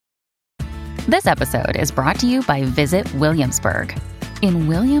This episode is brought to you by Visit Williamsburg. In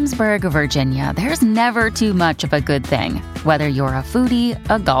Williamsburg, Virginia, there's never too much of a good thing. Whether you're a foodie,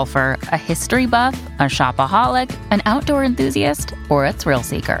 a golfer, a history buff, a shopaholic, an outdoor enthusiast, or a thrill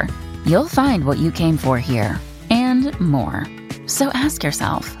seeker, you'll find what you came for here and more. So ask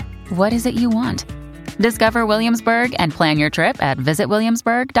yourself, what is it you want? Discover Williamsburg and plan your trip at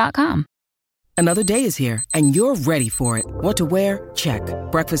visitwilliamsburg.com. Another day is here, and you're ready for it. What to wear? Check.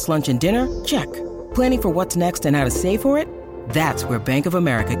 Breakfast, lunch, and dinner? Check. Planning for what's next and how to save for it? That's where Bank of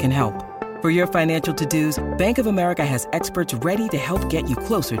America can help. For your financial to-dos, Bank of America has experts ready to help get you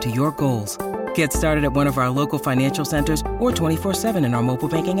closer to your goals. Get started at one of our local financial centers or 24/7 in our mobile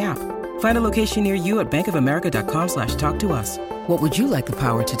banking app. Find a location near you at bankofamerica.com/talktous. What would you like the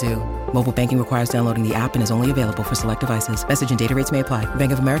power to do? Mobile banking requires downloading the app and is only available for select devices. Message and data rates may apply.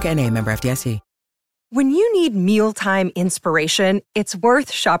 Bank of America N.A., member FDIC. When you need mealtime inspiration, it's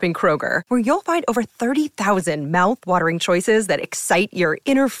worth shopping Kroger, where you'll find over 30,000 mouth-watering choices that excite your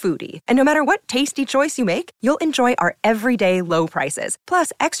inner foodie. And no matter what tasty choice you make, you'll enjoy our everyday low prices,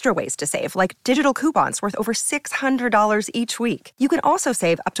 plus extra ways to save, like digital coupons worth over $600 each week. You can also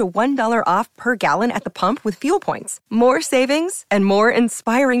save up to $1 off per gallon at the pump with fuel points. More savings and more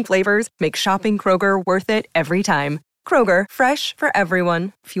inspiring flavors make shopping Kroger worth it every time. Kroger, fresh for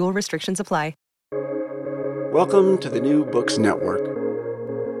everyone. Fuel restrictions apply. Welcome to the New Books Network.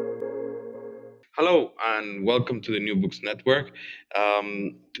 Hello, and welcome to the New Books Network.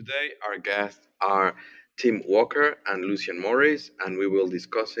 Today, our guests are Tim Walker and Lucian Morris, and we will be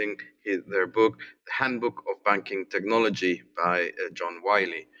discussing their book, The Handbook of Banking Technology by John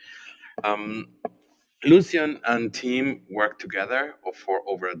Wiley. Lucian and Tim worked together for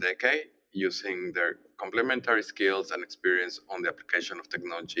over a decade, using their complementary skills and experience on the application of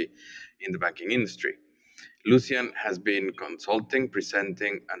technology in the banking industry. Lucian has been consulting,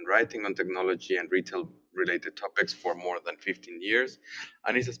 presenting, and writing on technology and retail-related topics for more than 15 years,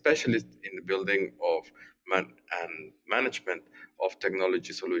 and is a specialist in the building of and management of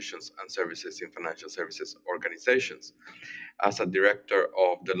technology solutions and services in financial services organizations. As a director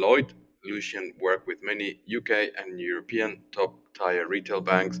of Deloitte, Lucian worked with many UK and European top-tier retail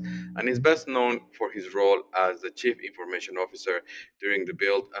banks and is best known for his role as the Chief Information Officer during the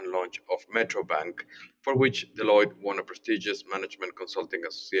build and launch of Metro Bank, for which Deloitte won a prestigious Management Consulting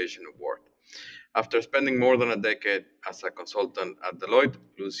Association award. After spending more than a decade as a consultant at Deloitte,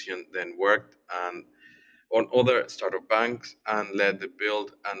 Lucian then worked on other startup banks and led the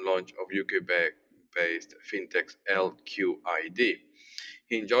build and launch of UK-based fintech LQID.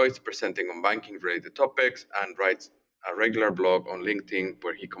 He enjoys presenting on banking-related topics and writes a regular blog on LinkedIn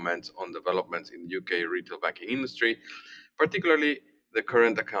where he comments on developments in the UK retail banking industry, particularly the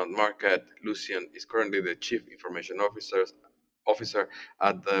current account market. Lucian is currently the Chief Information Officer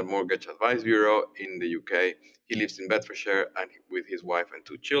at the Mortgage Advice Bureau in the UK. He lives in Bedfordshire and with his wife and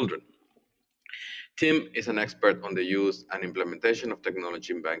 2 children. Tim is an expert on the use and implementation of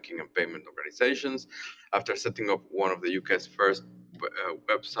technology in banking and payment organizations. After setting up one of the UK's first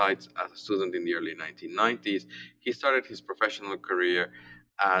websites as a student in the early 1990s, he started his professional career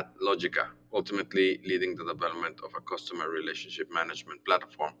at Logica, ultimately leading the development of a customer relationship management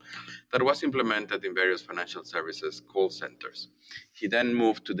platform that was implemented in various financial services call centers. He then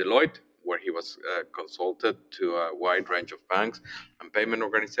moved to Deloitte, where he was consulted to a wide range of banks and payment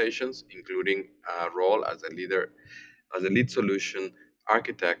organizations, including a role as a lead solution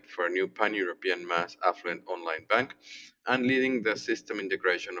architect for a new pan-European mass affluent online bank, and leading the system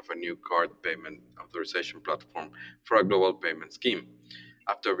integration of a new card payment authorization platform for a global payment scheme.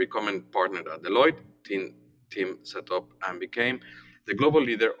 After becoming partnered at Deloitte, Tim set up and became the global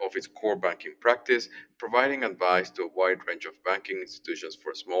leader of its core banking practice, providing advice to a wide range of banking institutions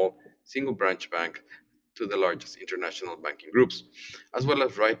for small, single-branch bank to the largest international banking groups, as well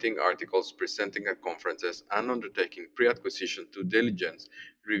as writing articles, presenting at conferences, and undertaking pre-acquisition due diligence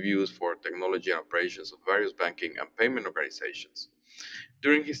reviews for technology and operations of various banking and payment organizations.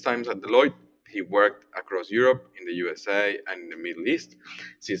 During his time at Deloitte, he worked across Europe, in the USA, and in the Middle East.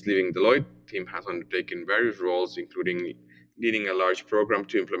 Since leaving Deloitte, Tim has undertaken various roles, including leading a large program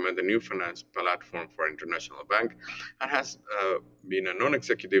to implement a new finance platform for an international bank, and has been a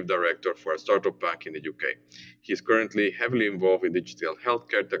non-executive director for a startup bank in the UK. He is currently heavily involved in digital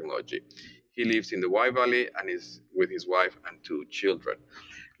healthcare technology. He lives in the Wye Valley and is with his wife and 2 children.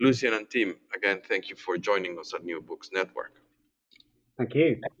 Lucian and Tim, again, thank you for joining us at New Books Network. Thank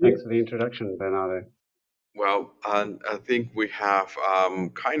you. Thanks for the introduction, Bernardo. Well, and I think we have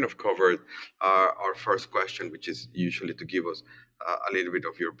kind of covered our first question, which is usually to give us a little bit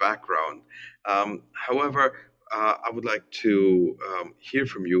of your background. However, I would like to hear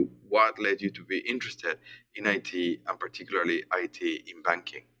from you what led you to be interested in IT and particularly IT in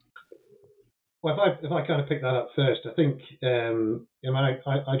banking. Well, if I kind of pick that up first, I think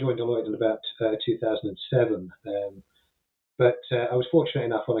I joined Deloitte in about 2007, but I was fortunate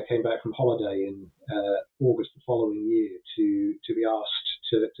enough when I came back from holiday in August the following year to be asked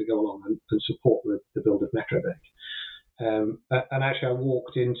to go along and support the build of Metrobank. And actually, I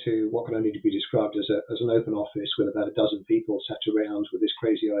walked into what can only be described as an open office with about a dozen people sat around with this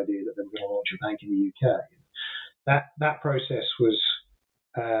crazy idea that they were going to launch a bank in the UK. That process was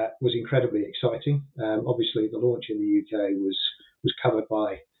incredibly exciting. Obviously, the launch in the UK was covered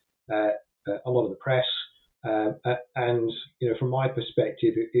by a lot of the press, and from my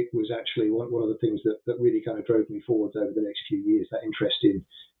perspective, it was actually one of the things that really kind of drove me forwards over the next few years. That interest in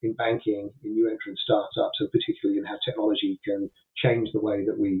banking, in new entrant startups, and particularly in how technology can change the way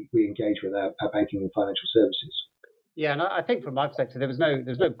that we engage with our banking and financial services. Yeah, and I think from my perspective, there was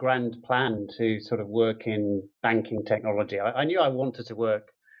no grand plan to sort of work in banking technology. I knew I wanted to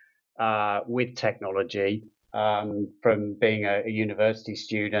work with technology from being a university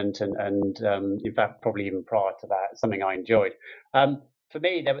student, and in fact, probably even prior to that, something I enjoyed. For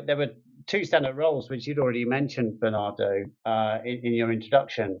me, there were two standard roles, which you'd already mentioned, Bernardo, in your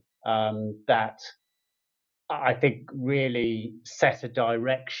introduction, that I think really set a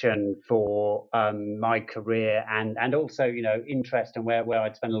direction for my career and also, interest and where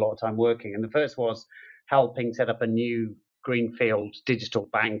I'd spend a lot of time working. And the first was helping set up a new greenfield digital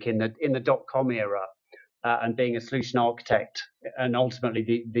bank in the dot-com era, and being a solution architect and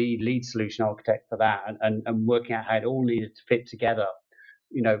ultimately the lead solution architect for that, and working out how it all needed to fit together,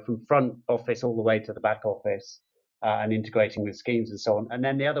 from front office all the way to the back office, and integrating with schemes and so on. And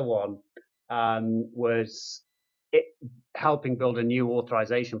then the other one was helping build a new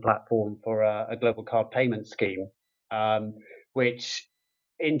authorization platform for a global card payment scheme, which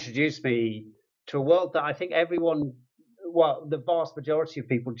introduced me to a world that I think the vast majority of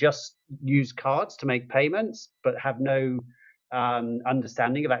people just use cards to make payments, but have no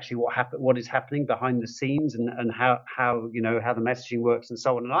understanding of actually what is happening behind the scenes, and how the messaging works and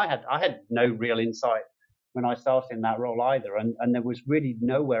so on. And I had no real insight when I started in that role either, and there was really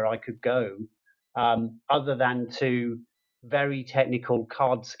nowhere I could go other than to very technical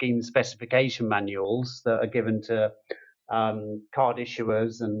card scheme specification manuals that are given to card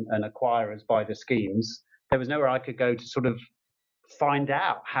issuers and acquirers by the schemes. There was nowhere I could go to sort of find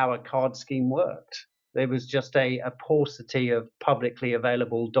out how a card scheme worked. There was just a paucity of publicly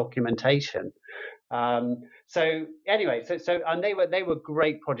available documentation. So and they were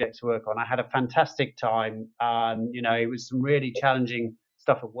great projects to work on. I had a fantastic time. It was some really challenging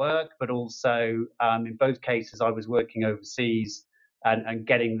stuff at work, but also in both cases I was working overseas and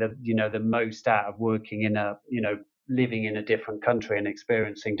getting the most out of working in living in a different country and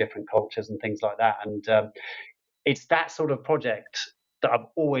experiencing different cultures and things like that. And it's that sort of project that I've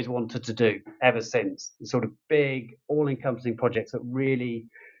always wanted to do ever since. Sort of big, all-encompassing projects that really,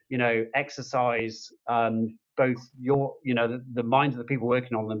 exercise both the minds of the people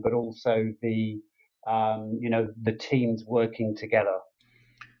working on them, but also the teams working together.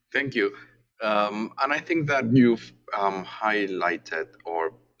 Thank you. And I think that you've highlighted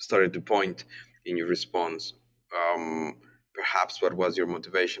or started to point in your response perhaps what was your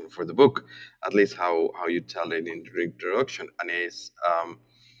motivation for the book, at least how you tell it in the introduction, and is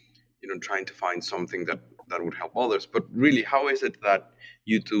trying to find something that would help others. But really, how is it that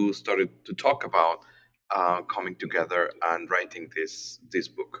you two started to talk about coming together and writing this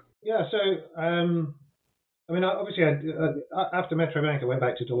book? Yeah, so obviously, after Metrobank, I went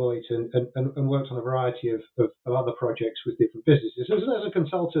back to Deloitte and worked on a variety of other projects with different businesses. As a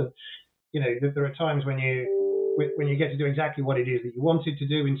consultant, there are times when you get to do exactly what it is that you wanted to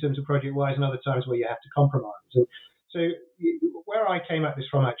do in terms of project-wise, and other times where you have to compromise. And so where I came at this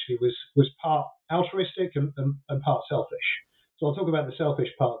from actually was part altruistic and part selfish. So I'll talk about the selfish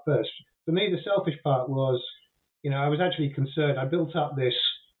part first. For me, the selfish part was, I was actually concerned. I built up this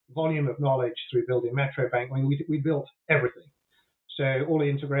volume of knowledge through building Metrobank when we built everything. So all the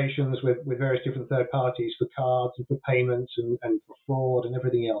integrations with various different third parties for cards and for payments and for fraud and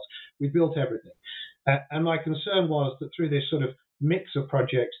everything else. We built everything. And my concern was that through this sort of mix of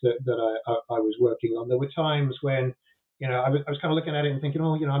projects that I was working on, there were times when, I was kind of looking at it and thinking,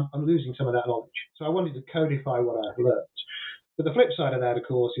 I'm losing some of that knowledge. So I wanted to codify what I had learned. But the flip side of that, of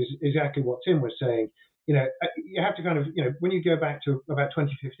course, is exactly what Tim was saying. You have to kind of, when you go back to about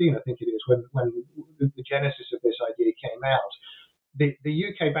 2015, I think it is, when the genesis of this idea came out, the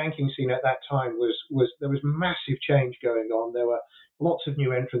UK banking scene at that time was there was massive change going on. There were lots of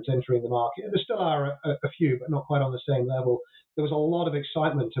new entrants entering the market. There still are a few, but not quite on the same level. There was a lot of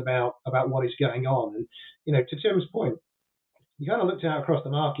excitement about what is going on. And, you know, to Tim's point, you kind of looked out across the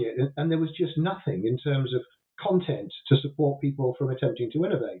market and there was just nothing in terms of content to support people from attempting to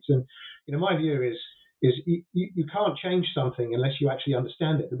innovate. And, you know, my view is you can't change something unless you actually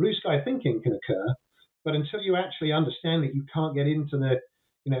understand it. The blue sky thinking can occur, but until you actually understand it, you can't get into the,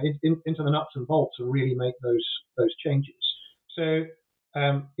 you know, into the nuts and bolts and really make those changes. So,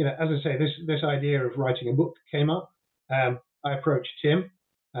 you know, as I say, this idea of writing a book came up. I approached Tim,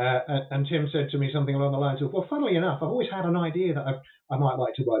 and Tim said to me something along the lines of, "Well, funnily enough, I've always had an idea that I might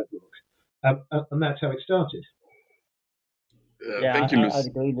like to write a book," and that's how it started. Thank you, Lucy. I'd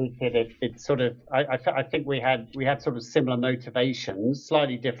agree with it. It's sort of, I think we had sort of similar motivations,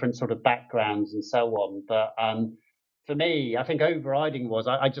 slightly different sort of backgrounds and so on. But for me, I think overriding was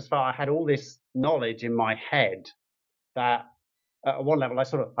I just felt I had all this knowledge in my head that at one level I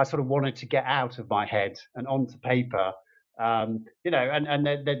sort of wanted to get out of my head and onto paper. You know, and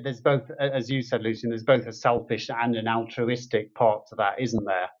there's both, as you said, Lucian, there's both a selfish and an altruistic part to that, isn't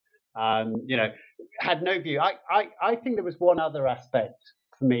there? You know, had no view. I think there was one other aspect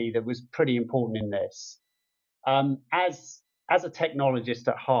for me that was pretty important in this. As a technologist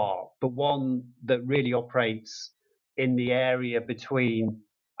at heart, but one that really operates in the area between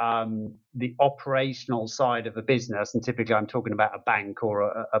the operational side of a business, and typically I'm talking about a bank or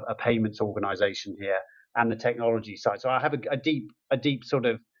a payments organization here, and the technology side. So I have a deep sort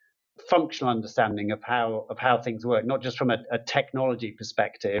of functional understanding of how things work, not just from a technology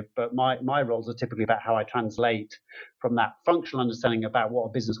perspective, but my roles are typically about how I translate from that functional understanding about what a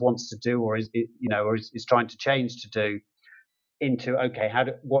business wants to do or is trying to change to do into, okay,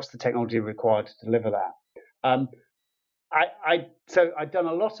 what's the technology required to deliver that. So I've done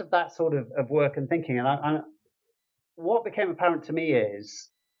a lot of that sort of work and thinking, and what became apparent to me is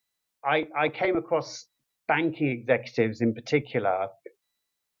I came across banking executives in particular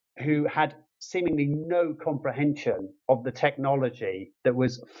who had seemingly no comprehension of the technology that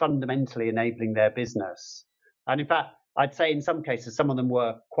was fundamentally enabling their business. And in fact, I'd say in some cases, some of them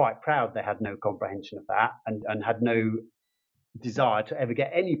were quite proud they had no comprehension of that and had no desire to ever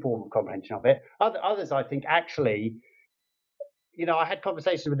get any form of comprehension of it. Others, I think, actually, you know, I had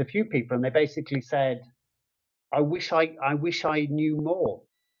conversations with a few people and they basically said, I wish I knew more.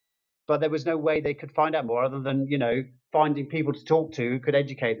 But there was no way they could find out more other than, you know, finding people to talk to who could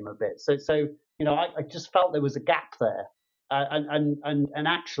educate them a bit. So you know, I just felt there was a gap there. And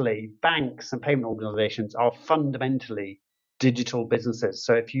actually, banks and payment organizations are fundamentally digital businesses.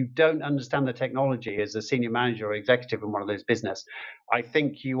 So if you don't understand the technology as a senior manager or executive in one of those businesses, I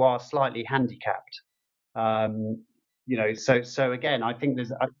think you are slightly handicapped. You know, so again, I think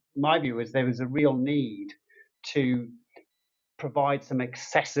my view is there is a real need to provide some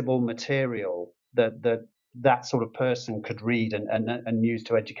accessible material that sort of person could read and use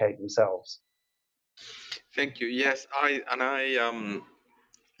to educate themselves. Thank you. Yes, I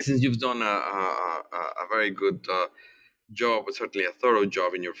since you've done a very good job, certainly a thorough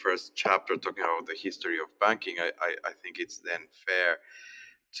job in your first chapter talking about the history of banking, I think it's then fair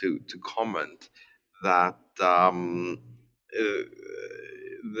to comment that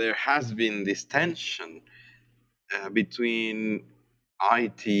there has been this tension between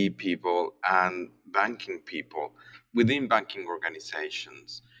IT people and banking people within banking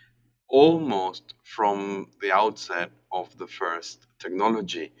organizations, almost from the outset of the first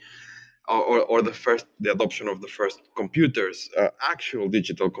technology, or the adoption of the first computers, actual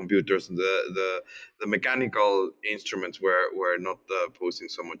digital computers. The mechanical instruments were not posing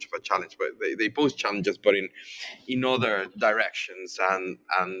so much of a challenge, but they pose challenges, but in other directions,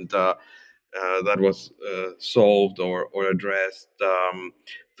 and that was solved or addressed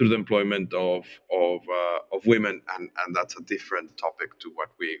through the employment of women, and that's a different topic to what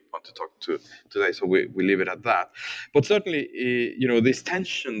we want to talk to today. So we leave it at that. But certainly, you know, this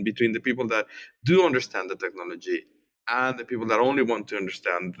tension between the people that do understand the technology and the people that only want to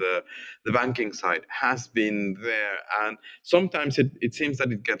understand the banking side has been there, and sometimes it seems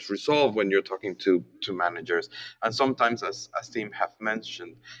that it gets resolved when you're talking to managers, and sometimes, as Tim have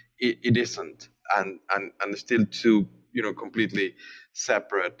mentioned, it isn't, and still two, you know, completely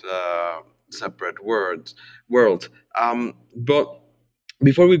separate worlds. But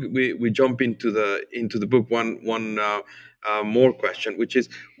before we jump into the book, one more question, which is,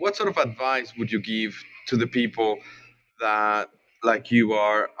 what sort of advice would you give to the people that, like you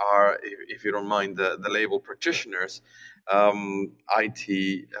are if you don't mind the label, practitioners,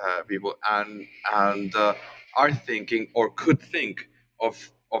 IT people, and are thinking or could think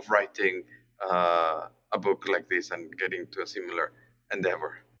of writing a book like this and getting to a similar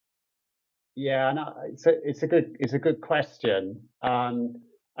endeavor? Yeah, no, it's a good question, and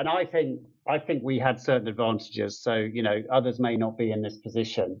I think we had certain advantages. So others may not be in this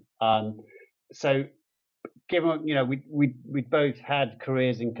position. So given we both had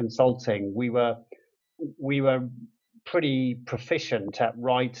careers in consulting, we were pretty proficient at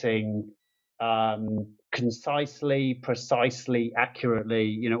writing concisely, precisely,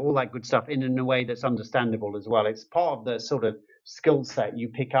 accurately, all that good stuff in a way that's understandable as well. It's part of the sort of skill set you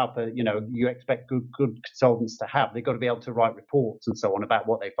pick up. You expect good consultants to have. They've got to be able to write reports and so on about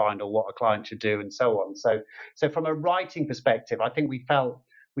what they find or what a client should do and so on. So from a writing perspective, I think we felt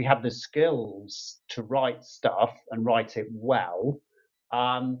we have the skills to write stuff and write it well.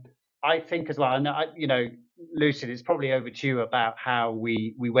 I think as well, and Lucian, it's probably over to you about how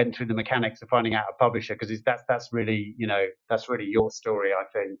we went through the mechanics of finding out a publisher, because that's really your story, I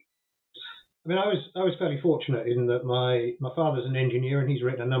think. I mean, I was fairly fortunate in that my father's an engineer and he's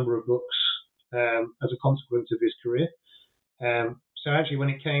written a number of books as a consequence of his career. So actually, when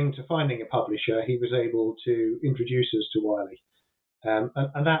it came to finding a publisher, he was able to introduce us to Wiley.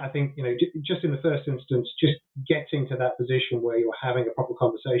 And that, I think, just in the first instance, just getting to that position where you're having a proper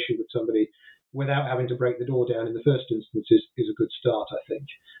conversation with somebody without having to break the door down in the first instance is a good start, I think.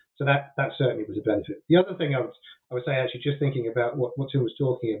 So that certainly was a benefit. The other thing I would say, actually, just thinking about what Tim was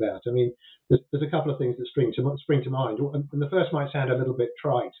talking about, I mean, there's a couple of things that spring to mind. And the first might sound a little bit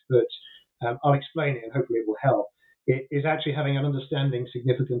trite, but I'll explain it and hopefully it will help. It is actually having an understanding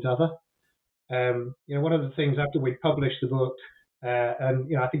significant other. One of the things after we'd published the book, and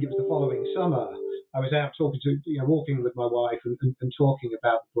I think it was the following summer, I was out walking with my wife and talking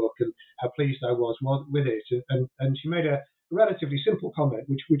about the book and how pleased I was with it. And she made a relatively simple comment,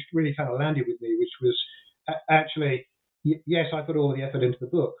 which really kind of landed with me, which was actually, yes, I put all the effort into the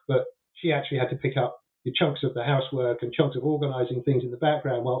book, but she actually had to pick up the chunks of the housework and chunks of organising things in the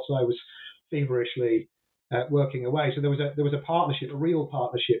background whilst I was feverishly working away. So there was a partnership, a real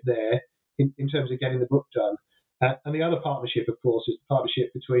partnership there in terms of getting the book done. And the other partnership, of course, is the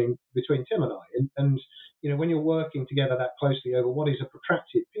partnership between Tim and I. And when you're working together that closely over what is a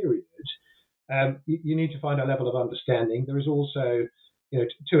protracted period, you need to find a level of understanding. There is also,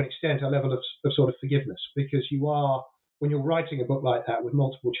 to an extent, a level of sort of forgiveness, because when you're writing a book like that with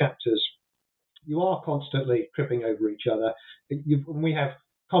multiple chapters, you are constantly tripping over each other. We have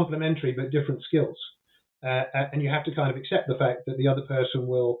complementary but different skills, and you have to kind of accept the fact that the other person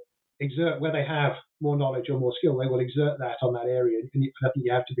will exert, where they have more knowledge or more skill, they will exert that on that area. And I think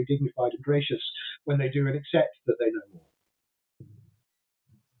you have to be dignified and gracious when they do and accept that they know more.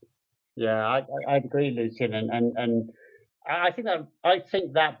 Yeah, I agree, Lucian, and I think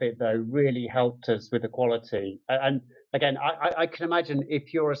that bit though really helped us with the quality. And again, I can imagine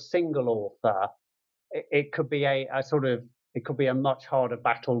if you're a single author, it could be it could be a much harder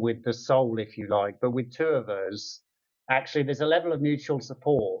battle with the soul, if you like. But with two of us, actually, there's a level of mutual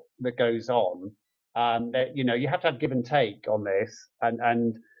support that goes on. That you have to have give and take on this,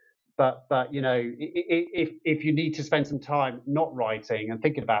 but if you need to spend some time not writing and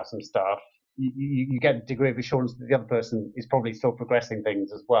thinking about some stuff, you get a degree of assurance that the other person is probably still progressing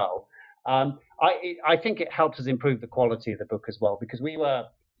things as well. I think it helped us improve the quality of the book as well, because we were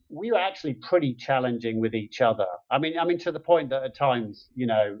actually pretty challenging with each other. I mean to the point that at times,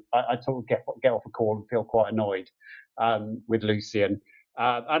 I sort of get off a call and feel quite annoyed with Lucian.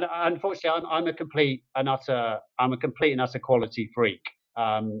 And unfortunately, I'm a complete and utter quality freak.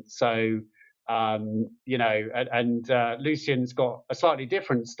 Lucian's got a slightly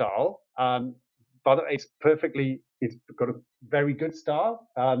different style, but it's got a very good style,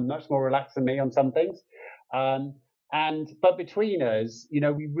 much more relaxed than me on some things. But between us,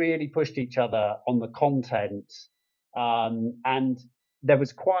 we really pushed each other on the content, and there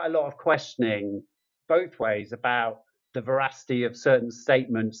was quite a lot of questioning both ways about the veracity of certain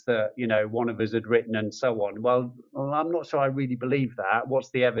statements that one of us had written and so on. Well, I'm not sure I really believe that. What's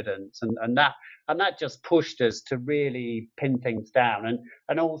the evidence? And that just pushed us to really pin things down.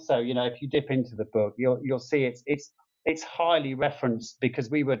 And also, if you dip into the book, you'll see it's highly referenced, because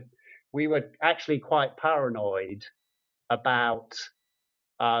we were actually quite paranoid about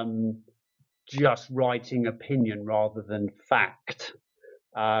just writing opinion rather than fact.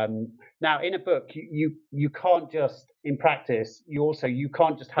 Now, in a book, you can't just, in practice, you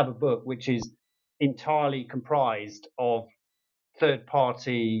can't just have a book which is entirely comprised of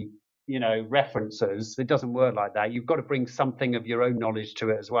third-party, references. It doesn't work like that. You've got to bring something of your own knowledge to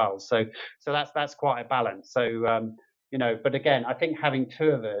it as well. So that's quite a balance. So But again, I think having two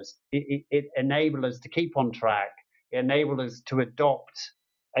of us, it enabled us to keep on track. It enabled us to adopt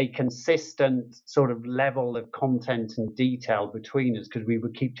a consistent sort of level of content and detail between us, because we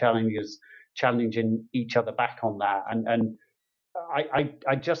would keep challenging each other back on that. And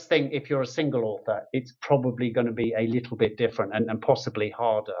I just think if you're a single author, it's probably going to be a little bit different and possibly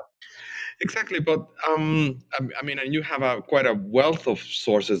harder. Exactly, but I mean, and you have quite a wealth of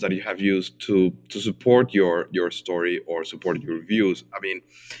sources that you have used to support your story or support your views. I mean,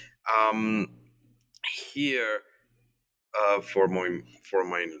 here for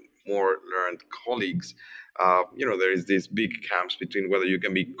my more learned colleagues, there is these big camps between whether you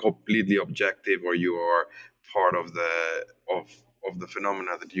can be completely objective or you are part of the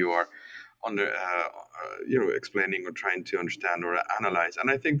phenomena that you are explaining or trying to understand or analyze.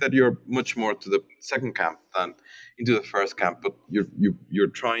 And I think that you're much more to the second camp than into the first camp, but you're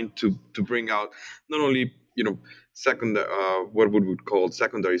trying to bring out not only what we would call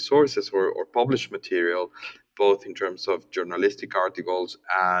secondary sources or published material, both in terms of journalistic articles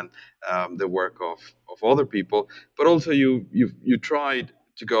and the work of other people, but also you tried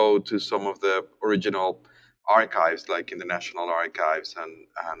to go to some of the original archives, like in the National Archives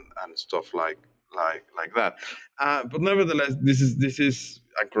and stuff like that. But nevertheless, this is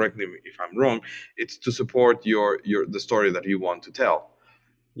and correct me if I'm wrong, it's to support the story that you want to tell.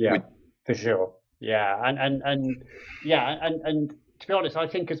 Yeah, for sure. Yeah, and to be honest, I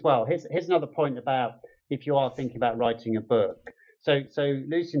think as well. Here's another point about if you are thinking about writing a book. So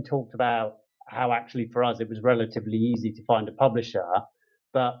Lucian talked about how actually for us it was relatively easy to find a publisher,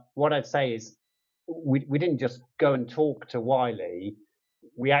 but what I'd say is we didn't just go and talk to Wiley.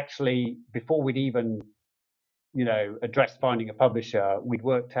 We actually, before we'd even addressed finding a publisher, we'd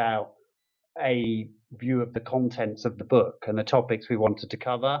worked out a view of the contents of the book and the topics we wanted to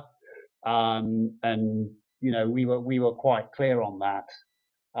cover. And we were quite clear on that,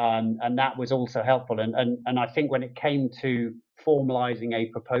 and that was also helpful. And I think when it came to formalising a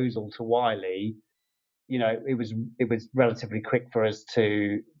proposal to Wiley, it was relatively quick for us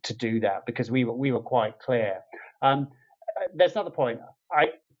to do that because we were quite clear. There's another point.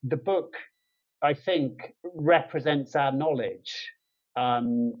 The book, I think, represents our knowledge,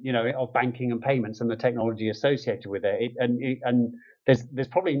 of banking and payments and the technology associated with it. And there's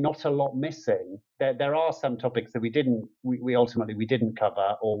probably not a lot missing. There are some topics that we ultimately didn't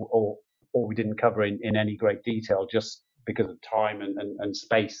cover or we didn't cover in any great detail just because of time and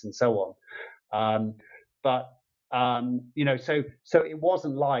space and so on. So it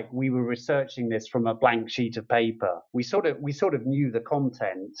wasn't like we were researching this from a blank sheet of paper. We sort of knew the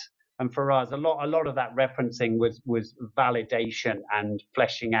content, and for us, a lot of that referencing was validation and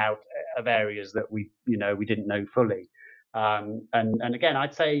fleshing out of areas that we didn't know fully. And again,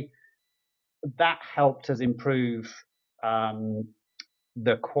 I'd say that helped us improve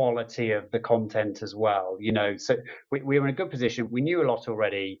the quality of the content as well. So we were in a good position. We knew a lot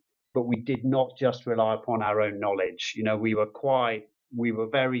already, but we did not just rely upon our own knowledge. We were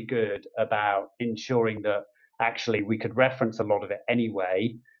very good about ensuring that actually we could reference a lot of it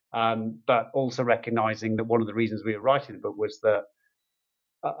anyway, but also recognizing that one of the reasons we were writing the book was that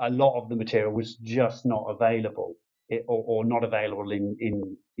a lot of the material was just not available, or not available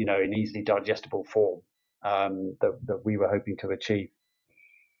in easily digestible form that we were hoping to achieve.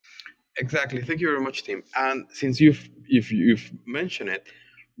 Exactly. Thank you very much, Tim. And since you've mentioned it,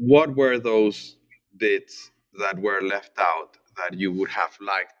 what were those bits that were left out that you would have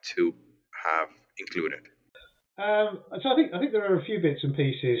liked to have included? So I think there are a few bits and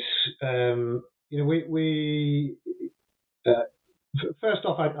pieces. First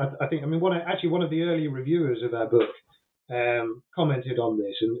off, I think one of the early reviewers of our book commented on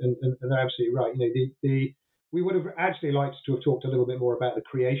this, and they're absolutely right. We would have actually liked to have talked a little bit more about the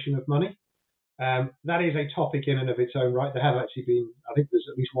creation of money. That is a topic in and of its own right. There have actually been, I think there's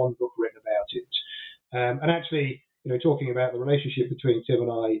at least one book written about it. And actually, talking about the relationship between Tim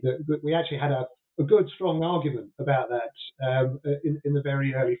and I, we actually had a good, strong argument about that in the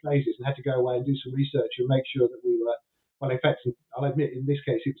very early phases, and had to go away and do some research and make sure that we were, well, in fact, I'll admit, in this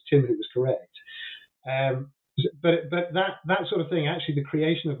case, it was Tim who was correct. But that sort of thing, actually, the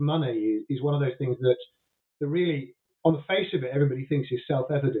creation of money is one of those things that really, on the face of it, everybody thinks is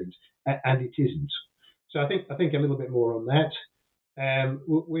self-evident, and it isn't. So I think a little bit more on that.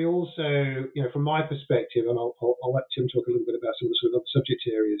 We also, from my perspective, and I'll let Tim talk a little bit about some of the sort of other subject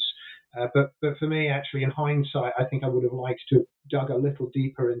areas. But for me, actually, in hindsight, I think I would have liked to have dug a little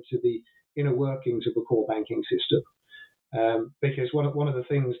deeper into the inner workings of the core banking system, because one of the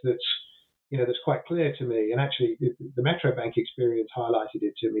things that's that's quite clear to me, and actually the Metro Bank experience highlighted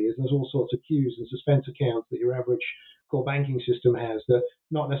it to me, is there's all sorts of queues and suspense accounts that your average core banking system has that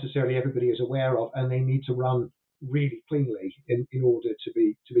not necessarily everybody is aware of, and they need to run really cleanly in order to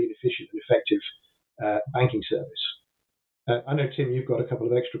be an efficient and effective banking service. I know, Tim, you've got a couple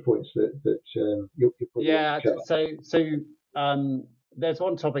of extra points that you'll probably want to cover. So there's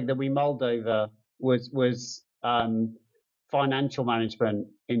one topic that we mulled over was financial management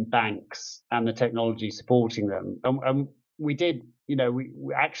in banks and the technology supporting them. And we did,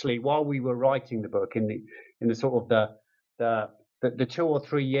 we actually, while we were writing the book in the sort of the 2 or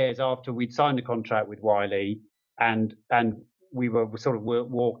 3 years after we'd signed a contract with Wiley, and we were sort of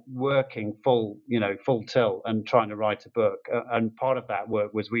working full tilt and trying to write a book. And part of that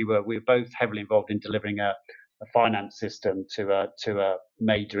work was we were both heavily involved in delivering a finance system to a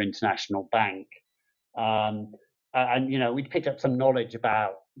major international bank. And we'd picked up some knowledge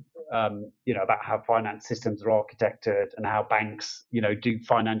about about how finance systems are architected and how banks do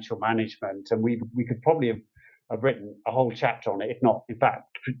financial management, and we could probably have written a whole chapter on it, if not, in fact,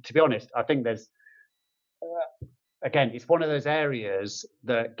 to be honest, I think there's again, it's one of those areas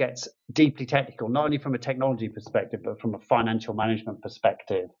that gets deeply technical, not only from a technology perspective but from a financial management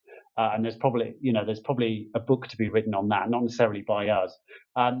perspective. And there's probably a book to be written on that, not necessarily by us,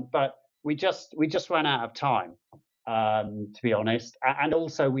 but we just ran out of time, to be honest. And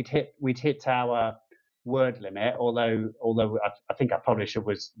also we'd hit our word limit, although I think our publisher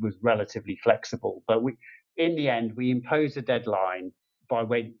was relatively flexible. But in the end, we imposed a deadline by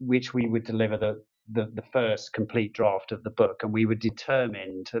which we would deliver the first complete draft of the book, and we were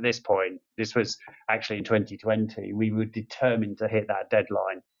determined at this point. This was actually in 2020. We were determined to hit that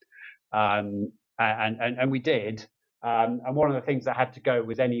deadline, and we did. And one of the things that had to go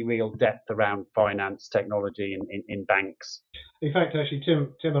was any real depth around finance technology in banks. In fact, actually,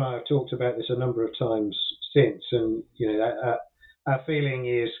 Tim and I have talked about this a number of times since, and our feeling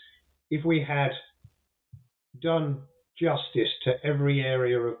is if we had done justice to every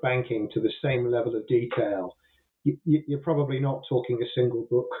area of banking to the same level of detail, you're probably not talking a single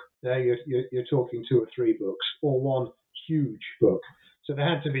book there. You're talking 2 or 3 books, or one huge book. So there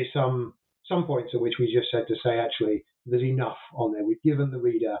had to be some points at which we just had to say, actually, there's enough on there. We've given the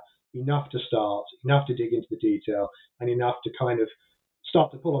reader enough to start, enough to dig into the detail, and enough to kind of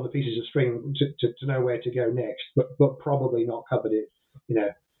start to pull on the pieces of string to know where to go next, but probably not covered it,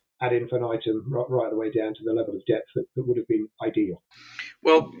 ad infinitum, right the way down to the level of depth that would have been ideal.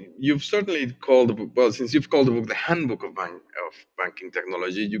 Well, you've certainly called the book, well, since you've called the book the Handbook of Banking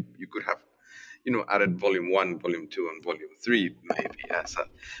Technology, you could have, added volume 1, volume 2, and volume 3 maybe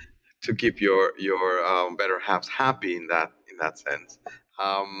to keep your better halves happy in that sense.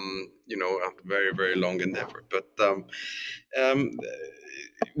 A very, very long endeavor. But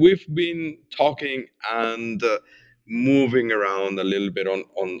we've been talking and moving around a little bit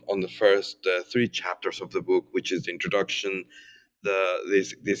on the first 3 chapters of the book, which is the introduction,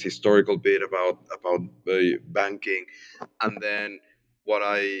 this historical bit about banking, and then what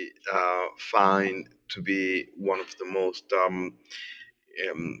I find to be one of the most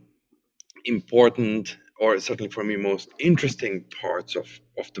important, or certainly for me most interesting parts of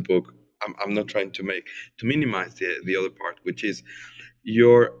the book. I'm not trying to minimize the other part, which is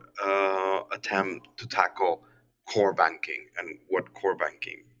your attempt to tackle core banking and what core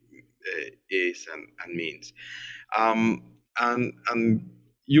banking is and means. And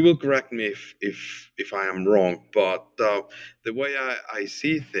you will correct me if I am wrong, but the way I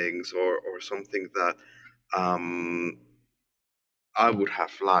see things, or something that I would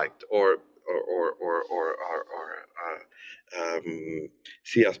have liked or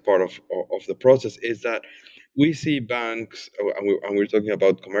see as part of the process, is that we see banks, and we're talking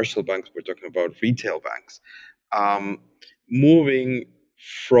about commercial banks, we're talking about retail banks, moving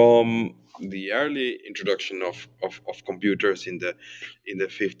from the early introduction of computers in the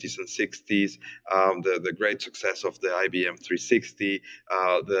 50s and 60s, the great success of the IBM 360,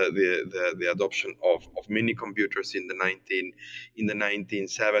 the adoption of mini computers in the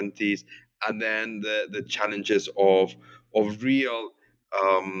 1970s, and then the challenges of real,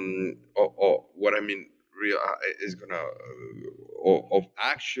 what I mean real is of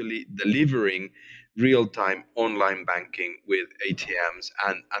actually delivering real-time online banking with ATMs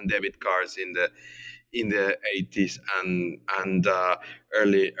and debit cards in the 80s and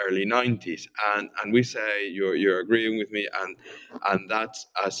early 90s, and we say you're agreeing with me, and that's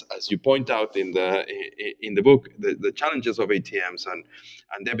as you point out in the book, the challenges of ATMs and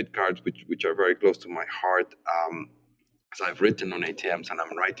debit cards, which are very close to my heart, as I've written on ATMs and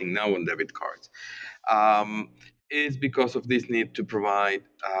I'm writing now on debit cards, is because of this need to provide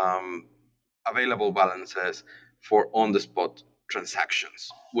available balances for on-the-spot transactions,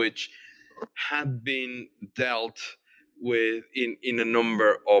 which had been dealt with in a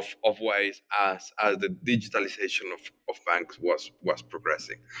number of ways as the digitalization of banks was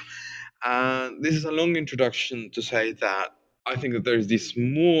progressing. And this is a long introduction to say that I think that there's this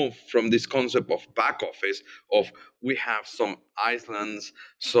move from this concept of back office of we have some islands,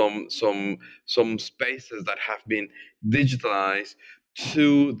 some spaces that have been digitalized,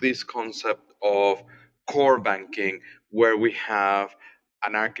 to this concept of core banking, where we have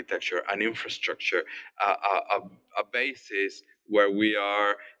an architecture, an infrastructure, a basis where we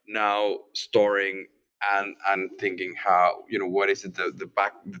are now storing and thinking how, what is it, the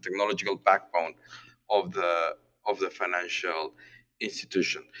technological backbone of the financial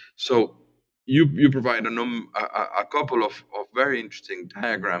institution. So you provide a couple of very interesting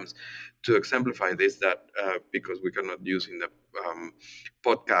diagrams to exemplify this, that because we cannot use in the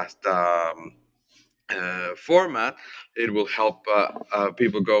podcast format, it will help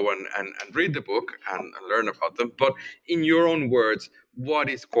people go and read the book and learn about them. But in your own words, what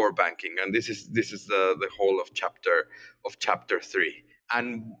is core banking? And this is the whole of chapter 3.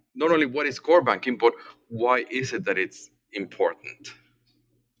 And not only what is core banking, but why is it that it's important?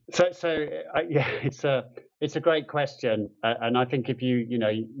 So yeah, it's a great question, and I think if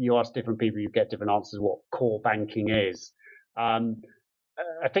you ask different people, you get different answers. What core banking is, I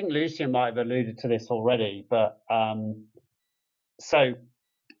think Lucian might have alluded to this already, but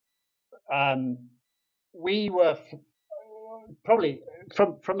we were probably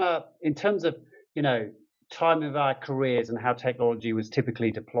from in terms of time of our careers and how technology was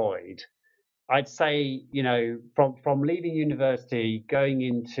typically deployed. I'd say, from leaving university, going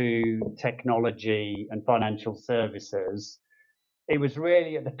into technology and financial services, it was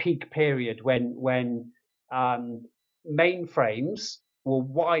really at the peak period when mainframes were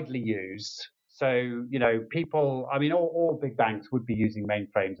widely used. So, people, all big banks would be using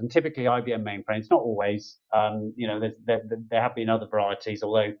mainframes, and typically IBM mainframes, not always. There have been other varieties,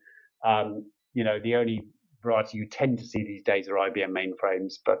 although, the only variety you tend to see these days are IBM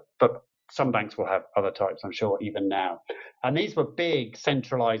mainframes, but some banks will have other types, I'm sure, even now. And these were big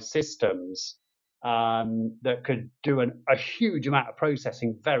centralized systems that could do a huge amount of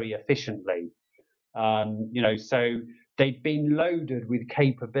processing very efficiently. So they'd been loaded with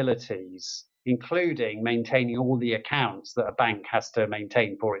capabilities, including maintaining all the accounts that a bank has to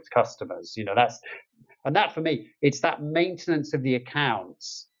maintain for its customers. That for me, it's that maintenance of the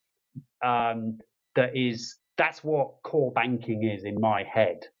accounts that's what core banking is in my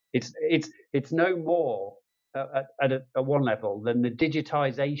head. It's no more at one level than the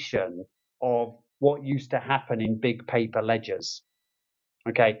digitization of what used to happen in big paper ledgers.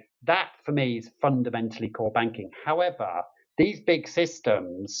 Okay, that for me is fundamentally core banking. However, these big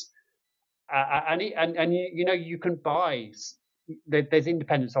systems, you can buy. There's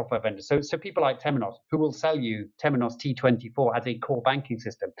independent software vendors. So people like Temenos, who will sell you Temenos T24 as a core banking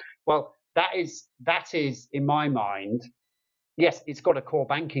system. Well, that is in my mind. Yes, it's got a core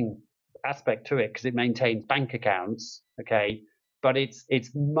banking aspect to it because it maintains bank accounts, okay, but it's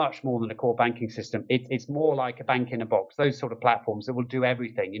much more than a core banking system. It's more like a bank in a box, those sort of platforms that will do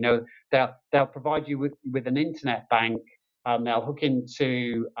everything. They'll provide you with an internet bank, they'll hook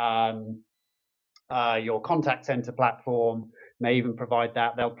into your contact center platform, may even provide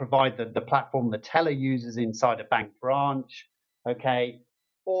that. They'll provide the platform the teller uses inside a bank branch, okay.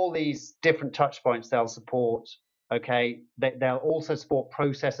 All these different touch points they'll support. Okay, they'll also support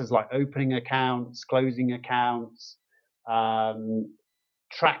processes like opening accounts, closing accounts,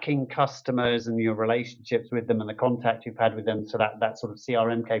 tracking customers and your relationships with them and the contact you've had with them. So that sort of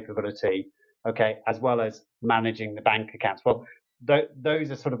CRM capability, okay, as well as managing the bank accounts. Well, those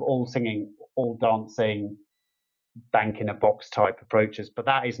are sort of all singing, all dancing, bank in a box type approaches, but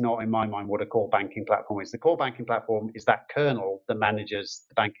that is not in my mind what a core banking platform is. The core banking platform is that kernel that manages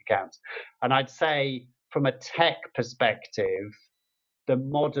the bank accounts. And I'd say from a tech perspective, the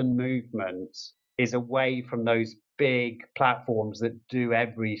modern movement is away from those big platforms that do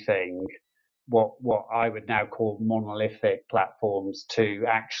everything, what I would now call monolithic platforms, to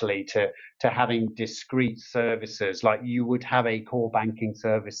actually to having discrete services. Like you would have a core banking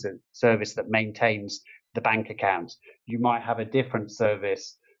service that maintains the bank accounts. You might have a different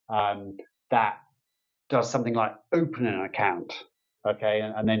service that does something like open an account, okay,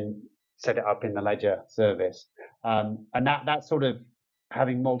 and then set it up in the ledger service. And that sort of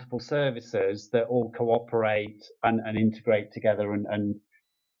having multiple services that all cooperate and integrate together, and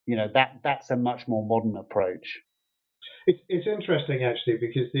that's a much more modern approach. It's interesting actually,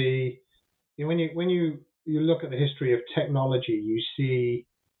 because when you look at the history of technology, you see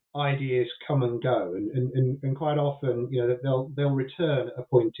ideas come and go, and quite often, they'll return at a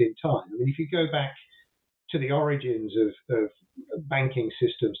point in time. I mean, if you go back to the origins of banking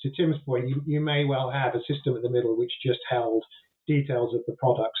systems, to Tim's point, you may well have a system in the middle which just held details of the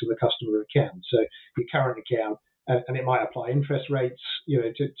products and the customer account. So your current account, and it might apply interest rates, to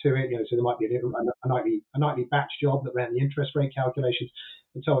it. So there might be a nightly batch job that ran the interest rate calculations,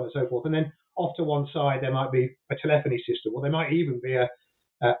 and so on and so forth. And then off to one side there might be a telephony system, or there might even be a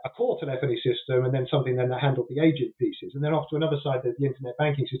core telephony system, and then something then that handled the agent pieces. And then off to another side there's the internet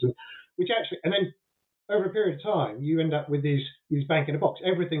banking system, which actually, and then over a period of time you end up with these bank in a box.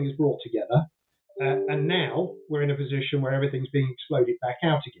 Everything is brought together. And now we're in a position where everything's being exploded back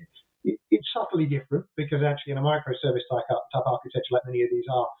out again. It's subtly different because actually in a microservice type architecture like many of these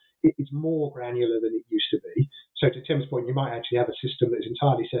are, it's more granular than it used to be. So to Tim's point, you might actually have a system that is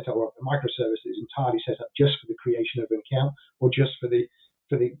entirely set up, or a microservice that is entirely set up just for the creation of an account, or just for the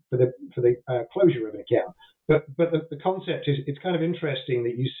closure of an account. But the concept is, it's kind of interesting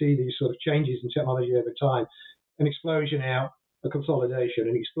that you see these sort of changes in technology over time, an explosion out, a consolidation,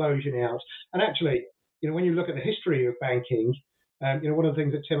 an explosion out. And actually, when you look at the history of banking, one of the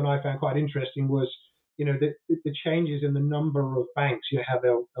things that Tim and I found quite interesting was, the changes in the number of banks. How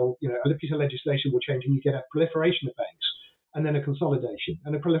they'll a piece of legislation will change and you get a proliferation of banks, and then a consolidation,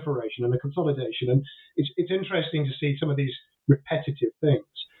 and a proliferation, and a consolidation. And it's interesting to see some of these repetitive things.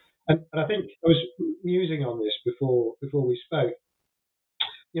 And I think I was musing on this before we spoke.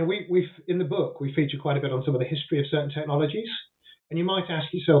 We've in the book we feature quite a bit on some of the history of certain technologies. And you might ask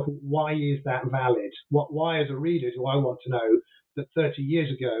yourself, why is that valid? Why, as a reader, do I want to know that 30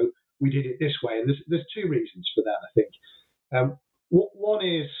 years ago we did it this way? And there's two reasons for that, I think. One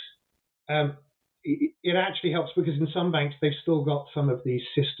is it actually helps because in some banks they've still got some of these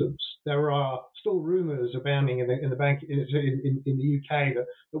systems. There are still rumours abounding in the bank in the UK that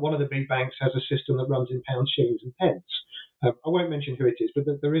one of the big banks has a system that runs in pounds, shillings, and pence. I won't mention who it is, but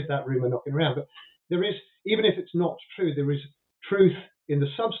there is that rumour knocking around. But there is, even if it's not true, there is truth in the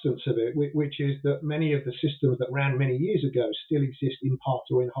substance of it, which is that many of the systems that ran many years ago still exist in part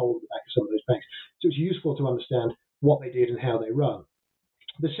or in whole at the back of some of those banks. So it's useful to understand what they did and how they run.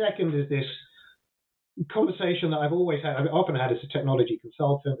 The second is this conversation that I've often had as a technology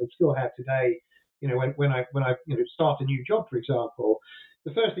consultant, and still have today. When I start a new job, for example,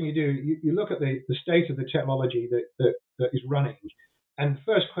 the first thing you do, you look at the state of the technology that is running, and the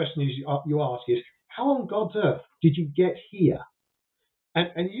first question you ask is, how on God's earth did you get here?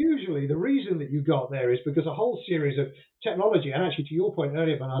 And usually the reason that you got there is because a whole series of technology, and actually to your point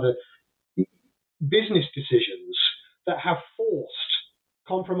earlier, Bernardo, business decisions that have forced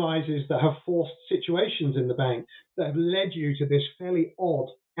compromises, that have forced situations in the bank that have led you to this fairly odd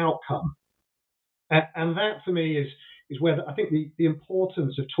outcome. And that for me is where I think the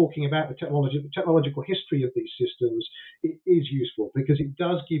importance of talking about the technological history of these systems is useful, because it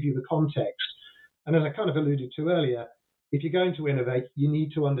does give you the context. And as I kind of alluded to earlier, if you're going to innovate, you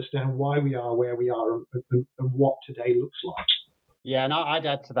need to understand why we are where we are and what today looks like. Yeah, and I'd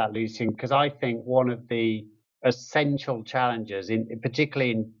add to that, Lucian, because I think one of the essential challenges,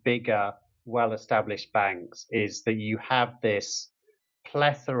 particularly in bigger, well-established banks, is that you have this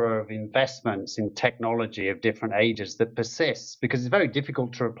plethora of investments in technology of different ages that persists because it's very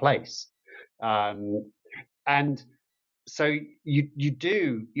difficult to replace. And so you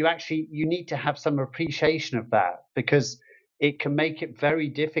need to have some appreciation of that, because it can make it very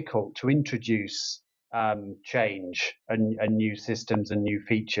difficult to introduce change and new systems and new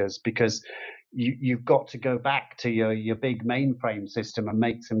features, because you've got to go back to your big mainframe system and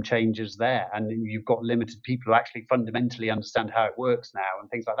make some changes there, and you've got limited people who actually fundamentally understand how it works now and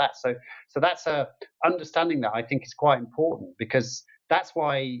things like that. So that's a understanding that I think is quite important, because that's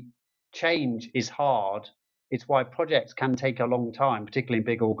why change is hard. It's why projects can take a long time, particularly in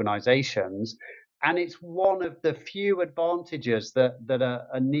big organizations. And it's one of the few advantages that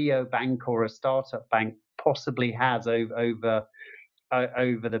a neobank or a startup bank possibly has over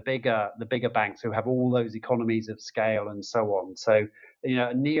the bigger banks who have all those economies of scale and so on. So, a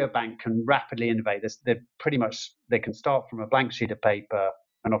neobank can rapidly innovate. They can start from a blank sheet of paper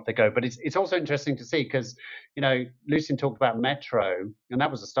and off they go. But it's also interesting to see, because, Lucian talked about Metro, and that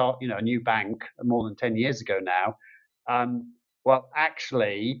was a start, a new bank more than 10 years ago now. Well,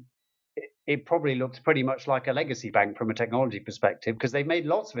 actually, it probably looks pretty much like a legacy bank from a technology perspective, because they've made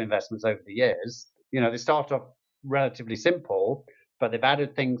lots of investments over the years. They started off relatively simple, but they've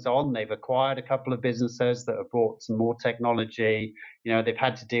added things on. They've acquired a couple of businesses that have brought some more technology. They've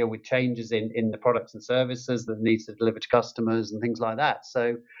had to deal with changes in the products and services that needs to deliver to customers and things like that.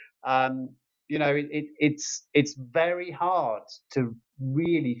 So, it's very hard to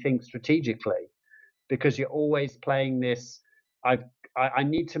really think strategically, because you're always playing this. I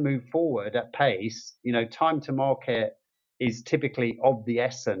need to move forward at pace. Time to market is typically of the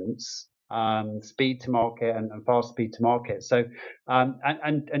essence. Speed to market and fast speed to market. So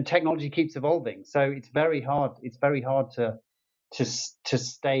and technology keeps evolving. So it's very hard. It's very hard to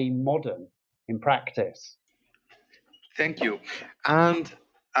stay modern in practice. Thank you. And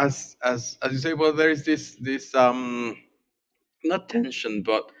as you say, well, there is this not tension,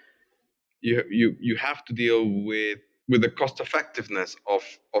 but you have to deal with the cost effectiveness of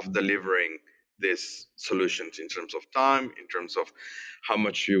delivering these solutions in terms of time, in terms of how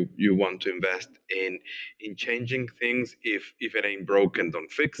much you want to invest in changing things. If it ain't broken,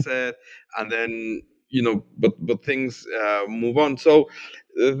 don't fix it. And then but things move on. So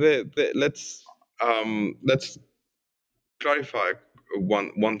let's clarify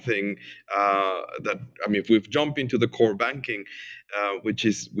one thing, that if we've jumped into the core banking, which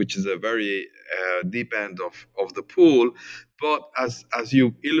is a very deep end of the pool, but as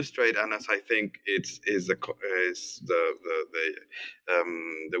you illustrate, and as I think is the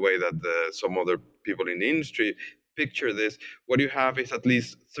way that some other people in the industry picture this, what you have is at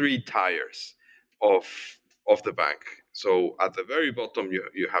least three tires of the bank. So at the very bottom,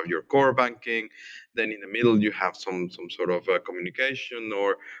 you have your core banking. Then in the middle, you have some sort of communication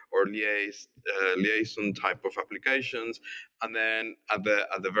or liaison type of applications. And then at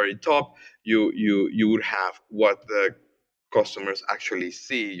the very top, you would have what the customers actually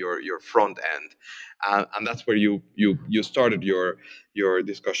see, your front end, and that's where you started your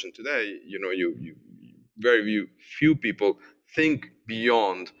discussion today. You very few people think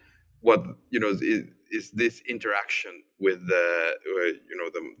beyond what is this interaction with the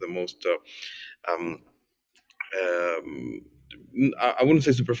most I wouldn't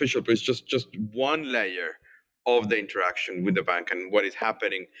say superficial, but it's just one layer of the interaction with the bank and what is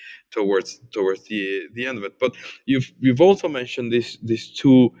happening towards the end of it. But you've also mentioned these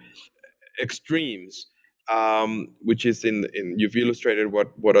two extremes, which is in you've illustrated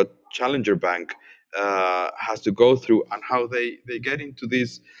what a challenger bank has to go through, and how they get into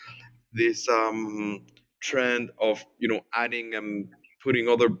this trend of adding and putting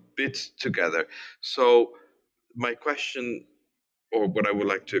other bits together. So my question, or what I would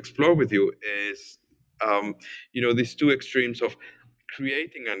like to explore with you, is these two extremes of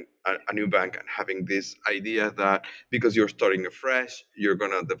creating a new bank and having this idea that because you're starting afresh, you're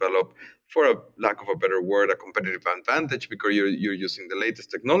going to develop, for a lack of a better word, a competitive advantage because you're using the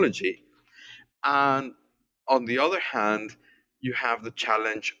latest technology. And on the other hand, you have the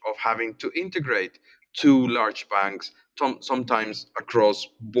challenge of having to integrate two large banks, sometimes across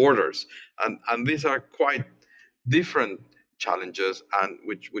borders, and these are quite different challenges, and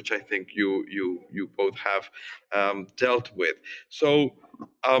which I think you both have dealt with. So,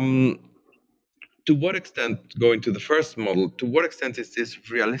 to what extent, going to the first model, to what extent is this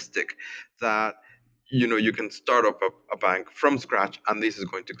realistic that you can start up a bank from scratch, and this is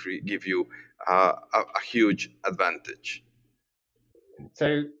going to give you a huge advantage?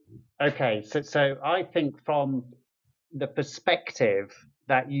 So I think from the perspective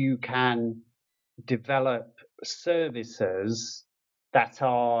that you can develop services that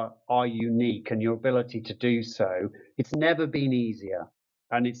are unique, and your ability to do so, it's never been easier.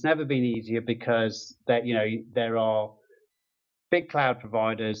 And it's never been easier because there are big cloud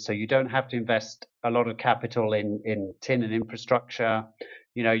providers, so you don't have to invest a lot of capital in tin and infrastructure.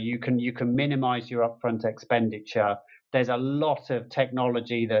 You can minimize your upfront expenditure. There's a lot of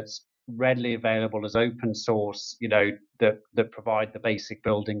technology that's readily available as open source, that provide the basic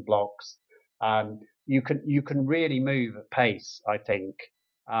building blocks. You can really move at pace, I think.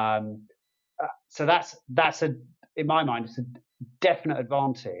 So that's in my mind, it's a definite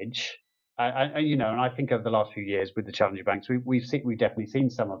advantage. And I think over the last few years with the challenger banks, we've definitely seen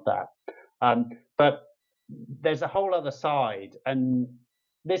some of that. But there's a whole other side, and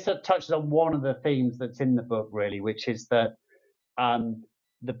this touches on one of the themes that's in the book, really, which is that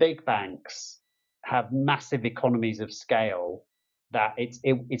the big banks have massive economies of scale that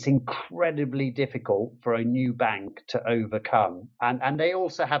it's incredibly difficult for a new bank to overcome, and they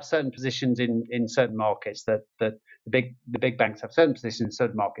also have certain positions in certain markets that the big banks have certain positions in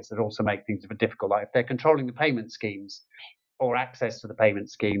certain markets that also make things difficult. Like if they're controlling the payment schemes or access to the payment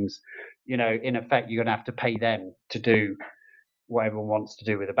schemes, in effect you're going to have to pay them to do what everyone wants to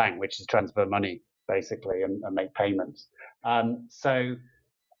do with a bank, which is transfer money basically and make payments. And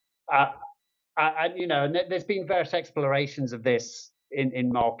there's been various explorations of this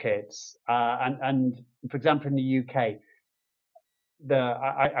in markets, and for example in the UK,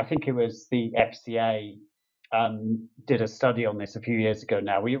 I think it was the FCA did a study on this a few years ago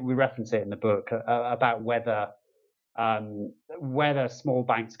now. We reference it in the book about whether small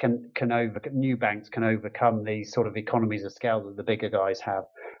banks new banks can overcome these sort of economies of scale that the bigger guys have.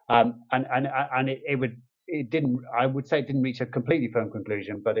 It didn't. I would say it didn't reach a completely firm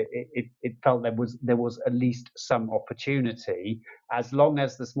conclusion, but it felt there was at least some opportunity as long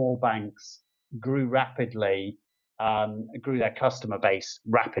as the small banks grew rapidly, grew their customer base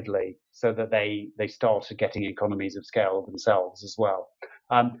rapidly, so that they started getting economies of scale themselves as well.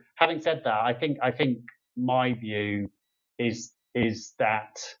 Having said that, I think my view is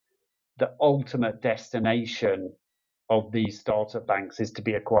that the ultimate destination of these startup banks is to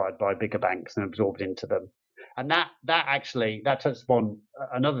be acquired by bigger banks and absorbed into them. And that touches upon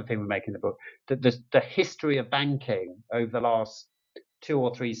another thing we make in the book. The history of banking over the last 2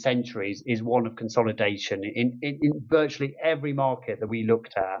 or 3 centuries is one of consolidation. In virtually every market that we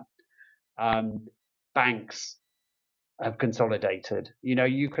looked at, banks have consolidated.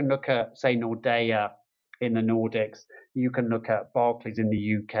 You can look at, say, Nordea in the Nordics. You can look at Barclays in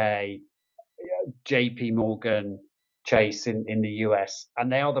the UK, JP Morgan Chase in the US, and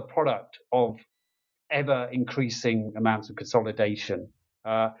they are the product of ever increasing amounts of consolidation.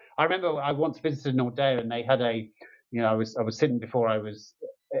 I remember I once visited Nordea, and they had I was sitting before I was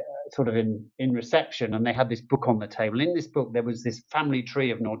sort of in reception, and they had this book on the table. In this book, there was this family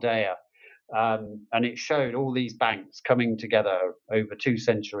tree of Nordea, and it showed all these banks coming together over 2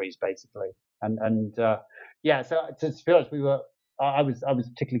 centuries, basically. So to be honest, I was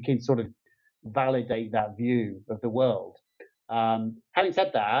particularly keen to sort of validate that view of the world. Having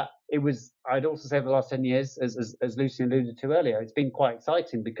said that, I'd also say over the last 10 years, as Lucian alluded to earlier, it's been quite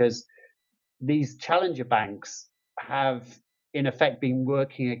exciting because these challenger banks have in effect been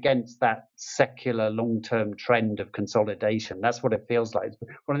working against that secular long-term trend of consolidation. That's what it feels like.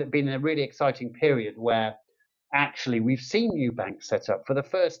 It's been a really exciting period where actually we've seen new banks set up for the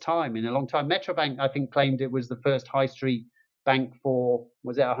first time in a long time. Metro Bank, I think, claimed it was the first high street bank for,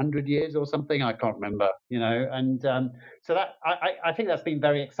 was it 100 years or something? I can't remember, and so that I think that's been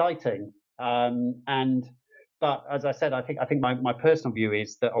very exciting. But as I said, I think my personal view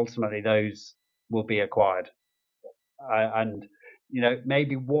is that ultimately those will be acquired. And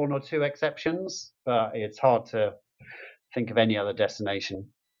maybe 1 or 2 exceptions, but it's hard to think of any other destination.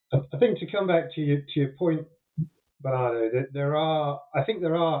 I think to come back to your point, Bernardo, that there are,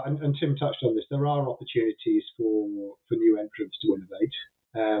 and Tim touched on this, there are opportunities for new entrants to innovate,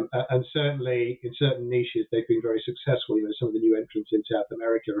 and certainly in certain niches they've been very successful. Some of the new entrants in South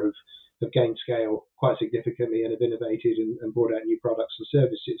America have gained scale quite significantly and have innovated and brought out new products and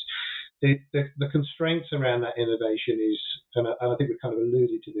services. The constraints around that innovation is, and I think we've kind of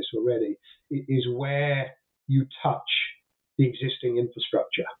alluded to this already, is where you touch the existing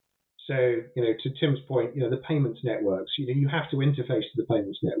infrastructure. So, to Tim's point, the payments networks, you have to interface to the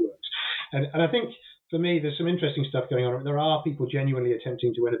payments networks. And I think for me, there's some interesting stuff going on. There are people genuinely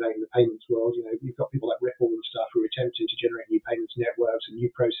attempting to innovate in the payments world. You've got people like Ripple and stuff who are attempting to generate new payments networks and new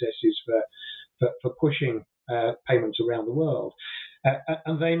processes for pushing payments around the world.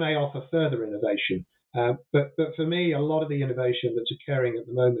 And they may offer further innovation. But for me, a lot of the innovation that's occurring at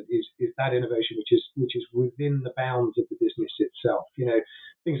the moment is that innovation which is within the bounds of the business itself.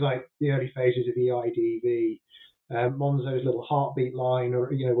 Things like the early phases of EIDV, Monzo's little heartbeat line, or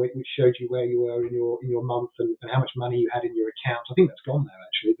which showed you where you were in your month and how much money you had in your account. I think that's gone now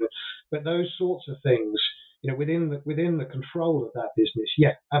actually. But those sorts of things, within the control of that business,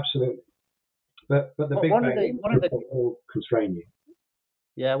 yeah, absolutely. But the big banks will constrain you.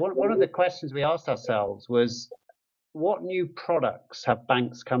 Yeah, one of the questions we asked ourselves was, what new products have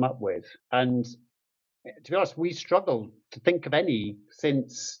banks come up with? And to be honest, we struggled to think of any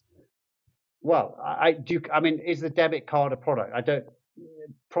since. Well, is the debit card a product?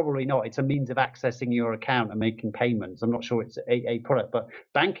 Probably not. It's a means of accessing your account and making payments. I'm not sure it's a product, but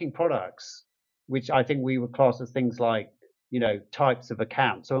banking products, which I think we would class as things like, types of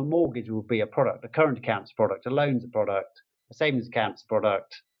accounts. So a mortgage will be a product, a current account's a product, a loan's a product, a savings account's a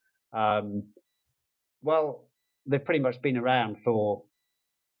product. Well, they've pretty much been around for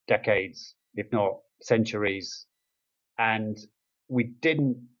decades, if not centuries, and we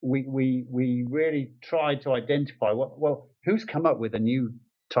really tried to identify who's come up with a new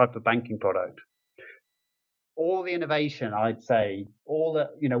type of banking product. All the innovation, I'd say,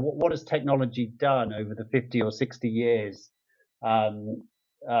 what has technology done over the 50 or 60 years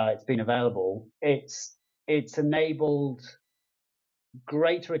it's been available? It's enabled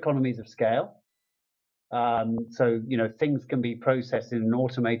greater economies of scale. So things can be processed in an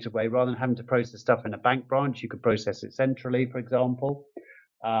automated way rather than having to process stuff in a bank branch. You could process it centrally, for example.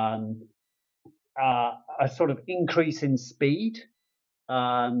 a sort of increase in speed.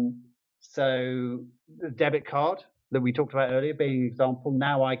 So the debit card that we talked about earlier being an example,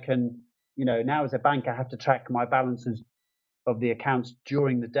 now I can, now as a bank, I have to track my balances of the accounts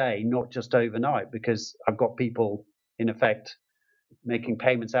during the day, not just overnight, because I've got people in effect making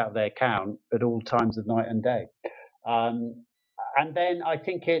payments out of their account at all times of night and day. And then I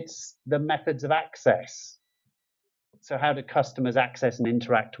think it's the methods of access. So how do customers access and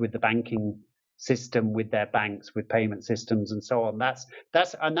interact with the banking system, with their banks, with payment systems, and so on? That's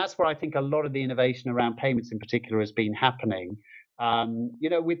where I think a lot of the innovation around payments, in particular, has been happening.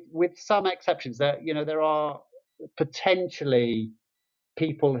 With some exceptions, there are potentially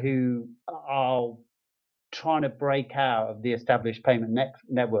people who are trying to break out of the established payment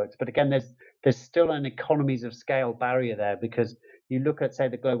networks, but again, there's still an economies of scale barrier there, because you look at, say,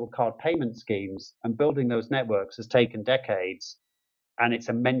 the global card payment schemes, and building those networks has taken decades, and it's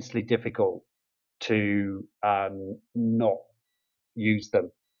immensely difficult to not use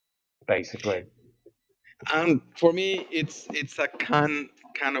them, basically. And for me, it's a can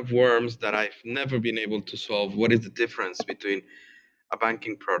of worms that I've never been able to solve. What is the difference between a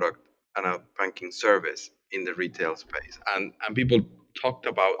banking product and a banking service in the retail space? And people talk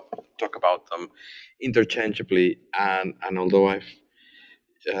about them interchangeably. And although I've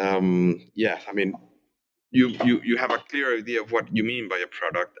I mean, you have a clear idea of what you mean by a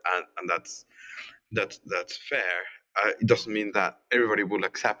product, and that's fair. It doesn't mean that everybody will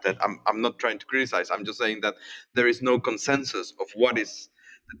accept it. I'm not trying to criticize. I'm just saying that there is no consensus of what is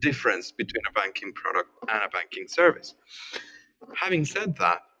the difference between a banking product and a banking service. Having said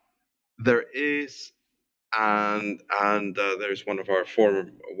that, there is, and there's one of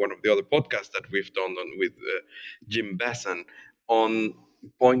the other podcasts that we've done with Jim Besson on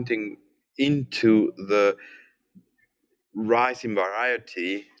pointing into the rise in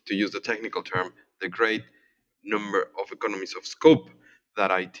variety, to use the technical term, the great number of economies of scope that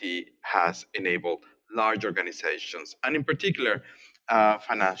IT has enabled large organizations, and in particular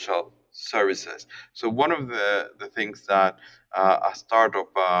financial services. So one of the things that a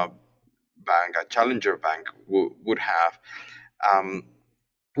startup bank, a challenger bank would have,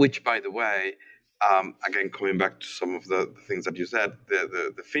 which, by the way, again, coming back to some of the things that you said,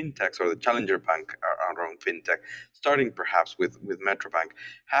 the fintechs or the challenger bank around fintech, starting perhaps with Metrobank,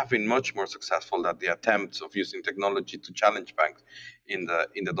 have been much more successful than the attempts of using technology to challenge banks in the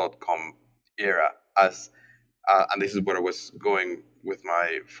 .com era. And this is where I was going with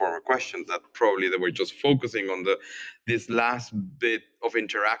my former question, that probably they were just focusing on this last bit of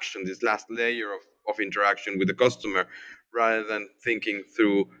interaction, this last layer of interaction with the customer, rather than thinking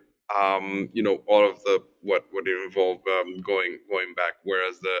through all of the what would involve going back.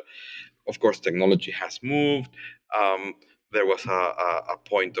 Whereas of course technology has moved. There was a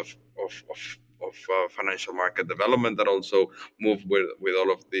point of financial market development that also moved with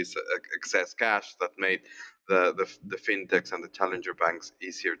all of this excess cash that made the fintechs and the challenger banks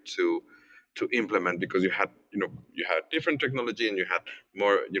easier to implement, because you had different technology, and you had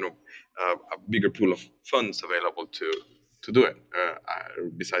more a bigger pool of funds available to do it,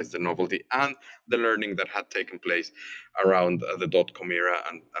 besides the novelty and the learning that had taken place around the .com era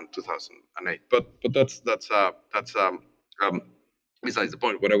and 2008. But that's besides the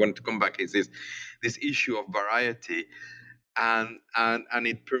point. What I wanted to come back is this issue of variety, and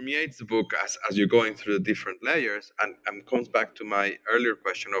it permeates the book as you're going through the different layers, and comes back to my earlier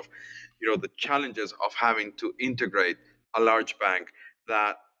question of the challenges of having to integrate a large bank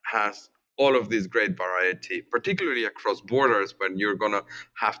that has all of this great variety, particularly across borders, when you're going to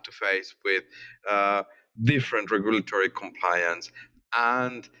have to face with different regulatory compliance.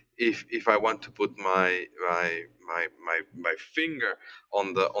 And if I want to put my finger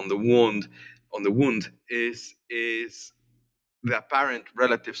on the wound is the apparent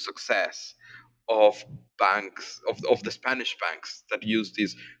relative success of banks, of the Spanish banks that use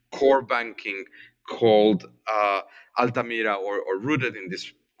this core banking called Altamira, or rooted in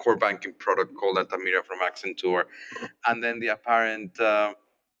this core banking product called Altamira from Accenture, and then the apparent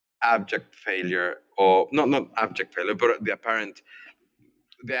abject failure, or not abject failure, but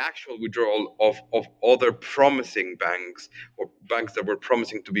the actual withdrawal of other promising banks, or banks that were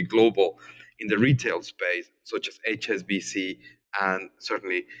promising to be global in the retail space, such as HSBC and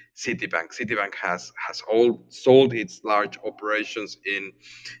certainly Citibank. Citibank has sold its large operations in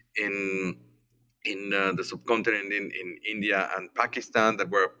the subcontinent, in India and Pakistan, that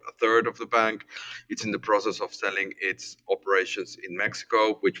were a third of the bank. It's in the process of selling its operations in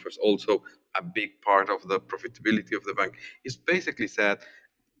Mexico, which was also a big part of the profitability of the bank. It's basically said,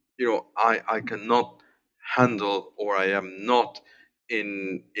 I cannot handle, or I am not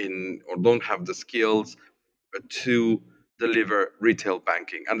or don't have the skills to deliver retail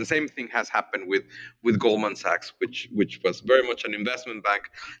banking. And the same thing has happened with Goldman Sachs, which was very much an investment bank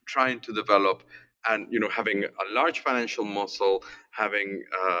trying to develop and having a large financial muscle, having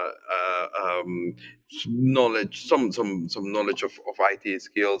knowledge, some knowledge of IT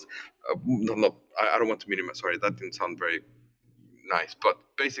skills. I don't want to minimize. Sorry, that didn't sound very nice. But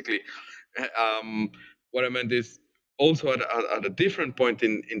basically, what I meant is also at a different point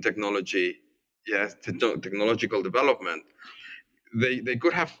in technology, yes, technological development, they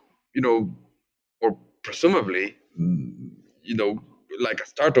could have, or presumably, like a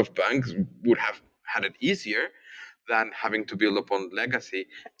startup bank would have had it easier than having to build upon legacy,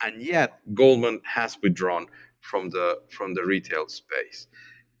 and yet Goldman has withdrawn from the retail space,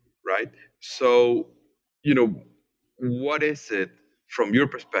 right? So, what is it from your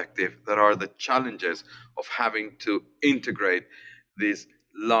perspective that are the challenges of having to integrate these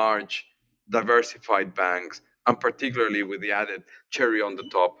large, diversified banks, and particularly with the added cherry on the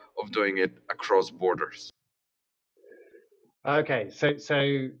top of doing it across borders? Okay,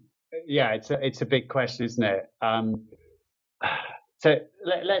 so yeah, it's a big question, isn't it? So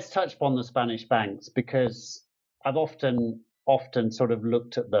let's touch upon the Spanish banks, because I've often sort of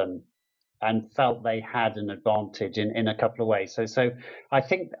looked at them and felt they had an advantage in a couple of ways. So I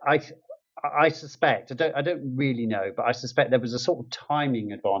think I suspect, I don't really know, but I suspect there was a sort of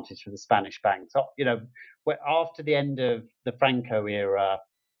timing advantage for the Spanish banks. After the end of the Franco era,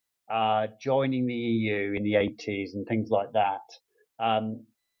 joining the EU in the 80s and things like that,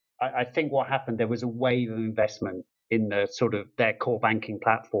 I think what happened, there was a wave of investment in the sort of their core banking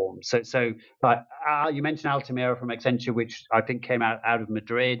platform. So like you mentioned Altamira from Accenture, which I think came out of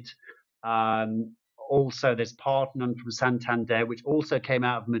Madrid. Also, there's Parthenon from Santander, which also came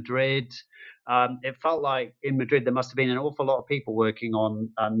out of Madrid. It felt like in Madrid there must have been an awful lot of people working on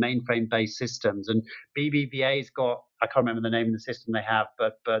mainframe-based systems. And BBVA's got, I can't remember the name of the system they have,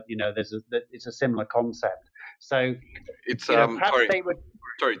 but it's a similar concept. So it's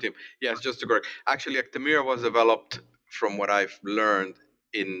sorry, Tim. Yes, just to correct. Actually, Actamira was developed, from what I've learned,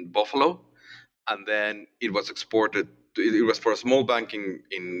 in Buffalo, and then it was exported. It was for a small bank in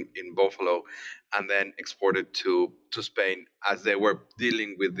Buffalo, and then exported to Spain as they were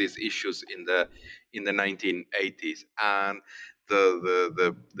dealing with these issues in the 1980s. And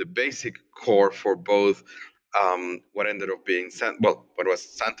the basic core for both what ended up being what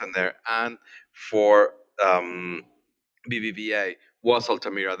was Santander and for BBVA was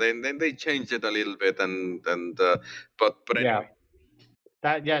Altamira. Then they changed it a little bit, but anyway.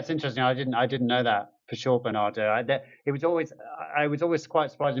 Yeah, it's interesting. I didn't know that for sure, Bernardo. I was always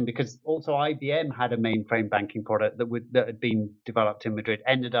quite surprising, because also IBM had a mainframe banking product that had been developed in Madrid.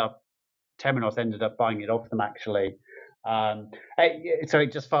 Temenos ended up buying it off them, actually. So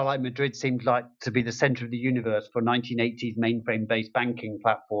it just felt like Madrid seemed like to be the center of the universe for 1980s mainframe-based banking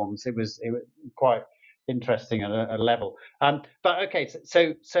platforms. It was quite interesting at a level. But okay,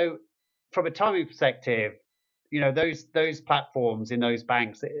 so from a timing perspective, those platforms in those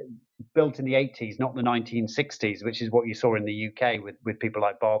banks built in the 80s, not the 1960s, which is what you saw in the UK with people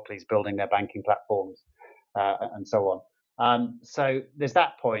like Barclays building their banking platforms and so on. So there's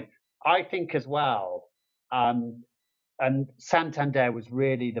that point. I think as well, and Santander was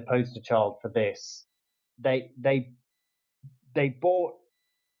really the poster child for this. They bought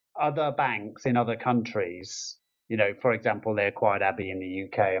other banks in other countries. For example, they acquired Abbey in the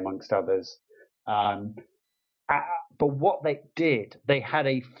UK, amongst others. But what they did, they had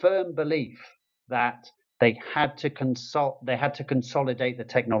a firm belief that they had to consolidate the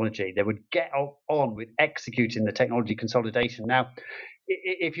technology. They would get on with executing the technology consolidation. Now,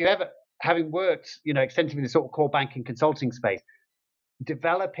 if you ever, having worked, extensively in the sort of core banking consulting space,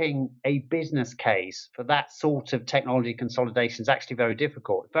 developing a business case for that sort of technology consolidation is actually very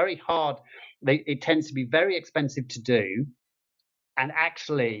difficult, very hard. It tends to be very expensive to do, and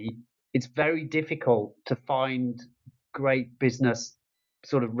actually, it's very difficult to find great business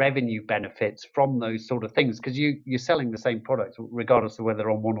sort of revenue benefits from those sort of things, because you're selling the same product regardless of whether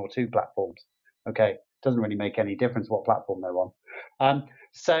they're on one or two platforms. Okay, it doesn't really make any difference what platform they're on.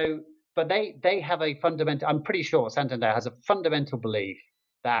 But they have a fundamental, I'm pretty sure Santander has a fundamental belief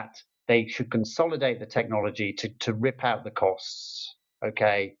that they should consolidate the technology to rip out the costs,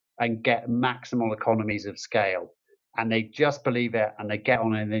 okay, and get maximal economies of scale. And they just believe it, and they get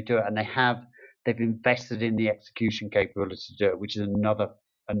on it and they do it, and they've invested in the execution capability to do it, which is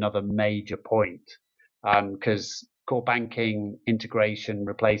another major point, because core banking integration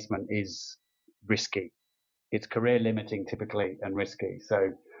replacement is risky. It's career limiting typically and risky.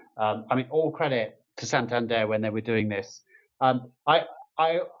 So, all credit to Santander when they were doing this.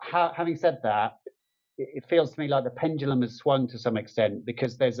 Having said that, it feels to me like the pendulum has swung to some extent,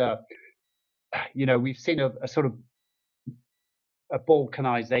 because there's we've seen a sort of a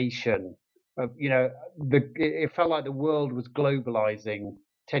balkanization of, it felt like the world was globalizing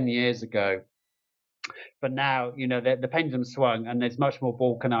 10 years ago. But now, the pendulum swung and there's much more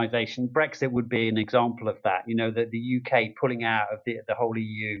balkanization. Brexit would be an example of that, the UK pulling out of the whole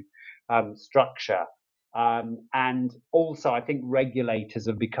EU structure. And also, I think regulators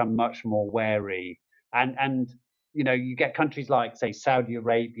have become much more wary. And you get countries like, say, Saudi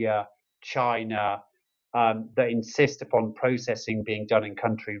Arabia, China, that insist upon processing being done in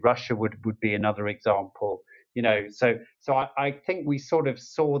country. Russia would be another example. So I think we sort of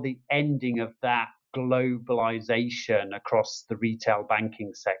saw the ending of that globalization across the retail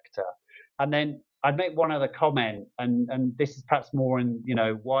banking sector. And then I'd make one other comment, and this is perhaps more in,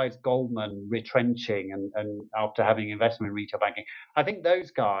 why is Goldman retrenching and after having investment in retail banking? I think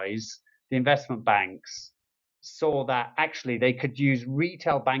those guys, the investment banks, saw that actually they could use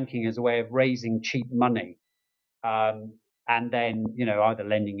retail banking as a way of raising cheap money, and then, either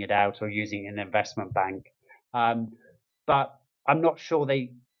lending it out or using an investment bank. But I'm not sure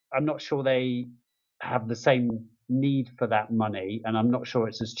they have the same need for that money, and I'm not sure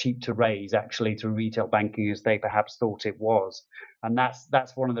it's as cheap to raise actually to retail banking as they perhaps thought it was, and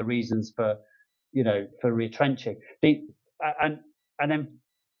that's one of the reasons for retrenching. And then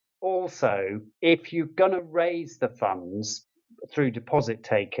also, if you're going to raise the funds through deposit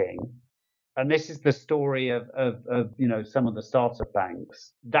taking, and this is the story of some of the startup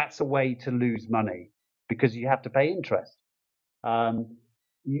banks, that's a way to lose money because you have to pay interest.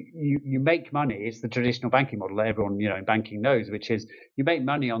 You make money. It's the traditional banking model that everyone in banking knows, which is you make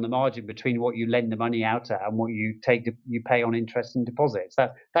money on the margin between what you lend the money out at and what you pay on interest and deposits.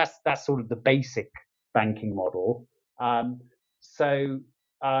 That's sort of the basic banking model.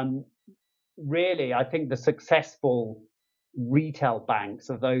 Really, I think the successful retail banks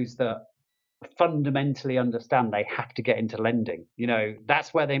are those that fundamentally understand they have to get into lending.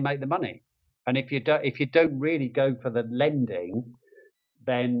 That's where they make the money. And if you don't really go for the lending,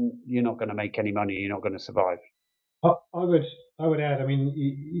 then you're not going to make any money. You're not going to survive. I would add. I mean,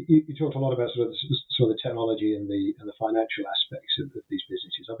 you talked a lot about sort of the technology and the financial aspects of these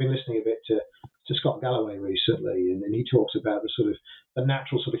businesses. I've been listening a bit to Scott Galloway recently, and he talks about the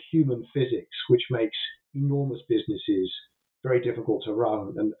natural sort of human physics, which makes enormous businesses very difficult to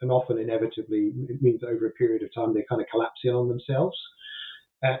run, and often inevitably it means that over a period of time they kind of collapse in on themselves.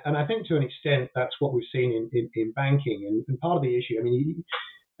 And I think to an extent that's what we've seen in banking. And part of the issue, I mean,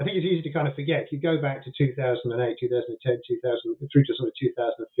 I think it's easy to kind of forget. If you go back to 2008, 2010, 2000 through to sort of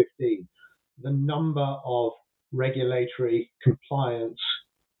 2015, the number of regulatory compliance,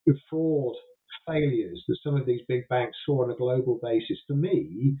 fraud failures that some of these big banks saw on a global basis, for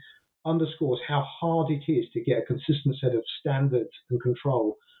me, underscores how hard it is to get a consistent set of standards and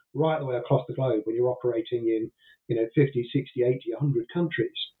control right the way across the globe when you're operating in 50, 60, 80, 100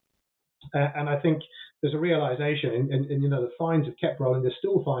 countries. And I think there's a realization, and the fines have kept rolling. There's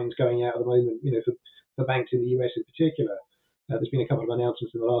still fines going out at the moment, for banks in the US in particular. There's been a couple of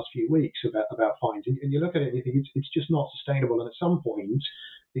announcements in the last few weeks about fines, and you look at it and you think it's just not sustainable. And at some point,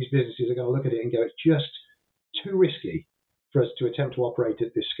 these businesses are going to look at it and go, it's just too risky for us to attempt to operate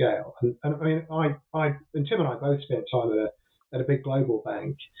at this scale. And I mean, I and Tim and I both spent time at a big global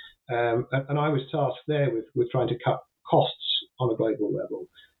bank, and I was tasked there with trying to cut costs on a global level.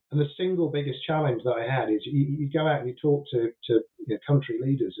 And the single biggest challenge that I had is you go out and you talk to country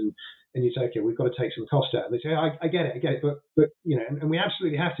leaders and you say, okay, we've got to take some cost out. And they say, I get it, but and we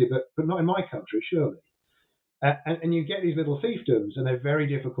absolutely have to, but not in my country, surely. And you get these little fiefdoms, and they're very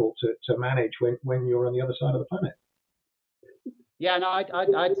difficult to manage when you're on the other side of the planet. Yeah, no, I'd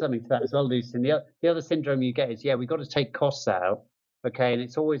add something to that as well, Lucian. The other syndrome you get is, we've got to take costs out, okay, and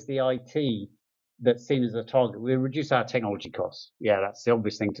it's always the IT that's seen as a target. We reduce our technology costs. Yeah, that's the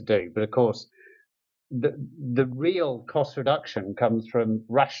obvious thing to do. But of course, the real cost reduction comes from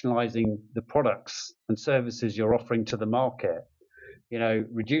rationalizing the products and services you're offering to the market,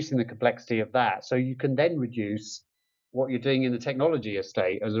 reducing the complexity of that. So you can then reduce what you're doing in the technology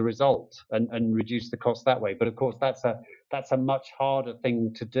estate as a result and reduce the cost that way. But of course, that's a much harder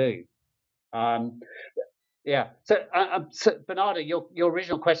thing to do. So Bernardo, your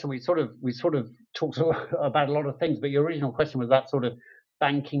original question, we sort of talked about a lot of things, but your original question was that sort of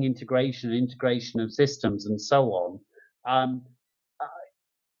banking integration of systems and so on.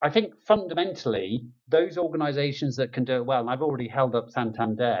 I think fundamentally those organizations that can do it well, and I've already held up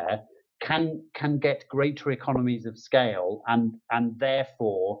Santander, can get greater economies of scale and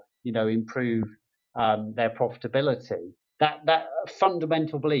therefore improve their profitability. that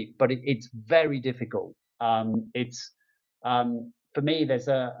fundamental belief, but it's very difficult. For me, there's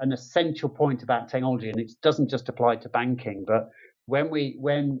an essential point about technology, and it doesn't just apply to banking, but when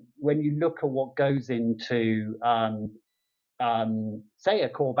you look at what goes into say a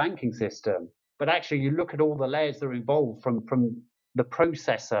core banking system, but actually you look at all the layers that are involved from the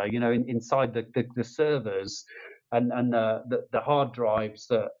processor, inside the servers and the hard drives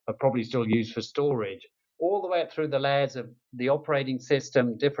that are probably still used for storage, all the way up through the layers of the operating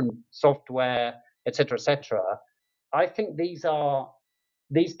system, different software, etc., etc. I think these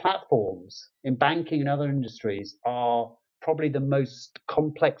platforms in banking and other industries are probably the most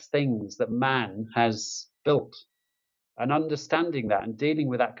complex things that man has built. And understanding that and dealing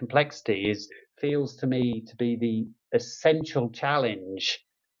with that complexity feels to me to be the essential challenge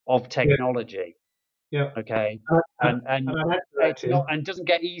of technology. Yeah. Okay. And it's not, and it doesn't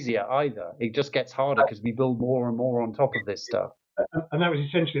get easier either. It just gets harder because we build more and more on top of this stuff. And that was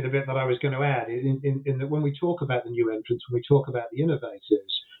essentially the bit that I was going to add. In that, when we talk about the new entrants, when we talk about the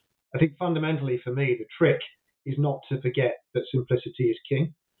innovators, I think fundamentally for me the trick is not to forget that simplicity is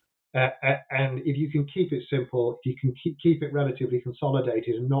king. And if you can keep it simple, if you can keep it relatively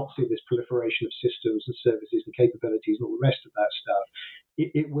consolidated and not see this proliferation of systems and services and capabilities and all the rest of that stuff,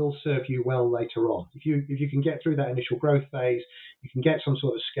 it will serve you well later on. If you can get through that initial growth phase, you can get some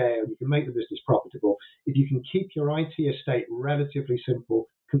sort of scale, you can make the business profitable. If you can keep your IT estate relatively simple,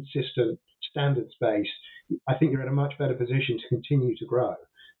 consistent, standards-based, I think you're in a much better position to continue to grow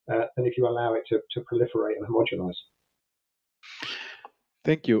than if you allow it to proliferate and homogenize.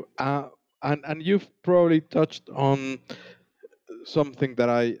 Thank you. And you've probably touched on something that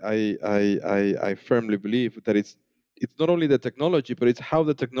I firmly believe, that it's not only the technology, but it's how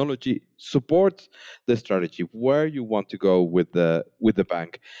the technology supports the strategy, where you want to go with the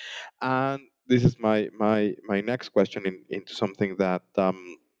bank. And this is my next question into something that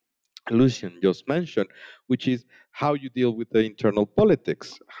Lucian just mentioned, which is how you deal with the internal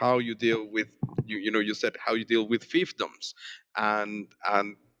politics, how you deal with you said how you deal with fiefdoms, and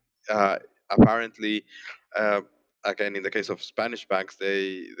apparently, again, in the case of Spanish banks,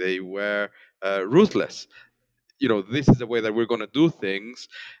 they were ruthless. This is the way that we're going to do things.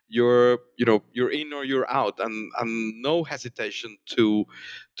 You're in or you're out, and no hesitation to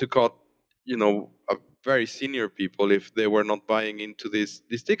cut a very senior people if they were not buying into this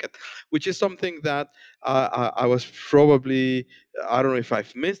ticket, which is something that I was probably, I don't know if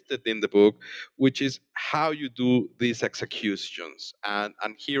I've missed it in the book, which is how you do these executions. And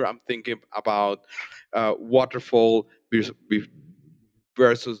here I'm thinking about waterfall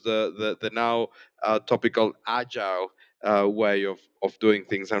versus the now topical agile way of doing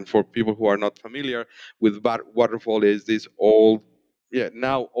things. And for people who are not familiar with waterfall, is this old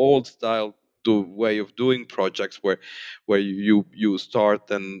style way of doing projects where you start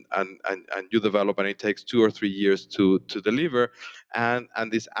and you develop, and it takes 2 or 3 years to deliver, and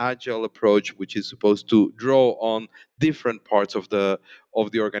this agile approach, which is supposed to draw on different parts of the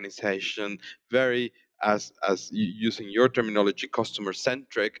organization, very as using your terminology, customer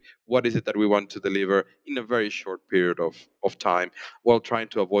centric. What is it that we want to deliver in a very short period of time, while trying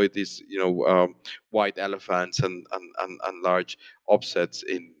to avoid these white elephants and large offsets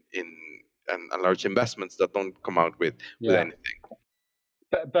and large investments that don't come out with anything.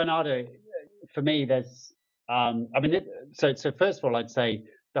 But Bernardo, for me, there's so first of all, I'd say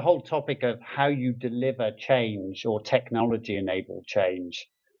the whole topic of how you deliver change or technology enabled change.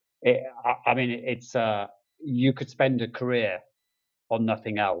 It's you could spend a career on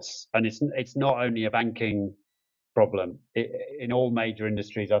nothing else, and it's not only a banking problem. In all major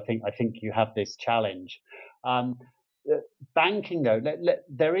industries, I think you have this challenge. Banking, though,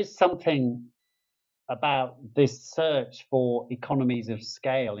 there is something about this search for economies of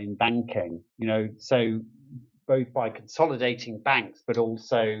scale in banking. So both by consolidating banks, but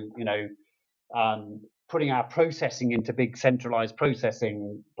also putting our processing into big centralized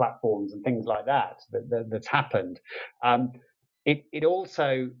processing platforms and things like that's happened. It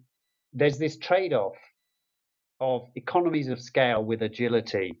also, there's this trade-off of economies of scale with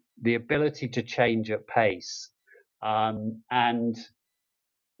agility, the ability to change at pace. And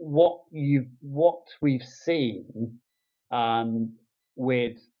what we've seen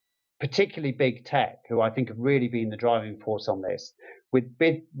with particularly big tech, who I think have really been the driving force on this, with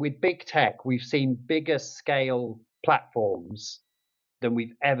big tech, we've seen bigger scale platforms than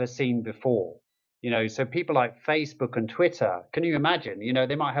we've ever seen before. So people like Facebook and Twitter, can you imagine?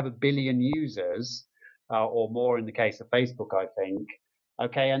 They might have 1 billion users or more in the case of Facebook, I think.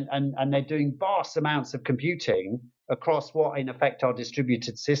 Okay, and they're doing vast amounts of computing across what in effect are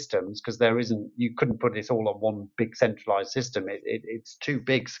distributed systems, because you couldn't put this all on one big centralized system. It's too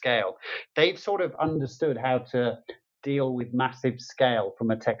big scale. They've sort of understood how to deal with massive scale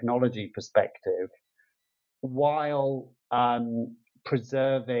from a technology perspective while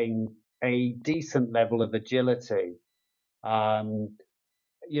preserving a decent level of agility. And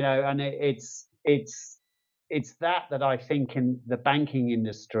it's that I think in the banking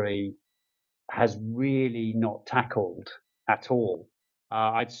industry has really not tackled at all.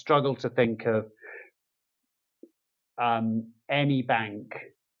 I'd struggle to think of any bank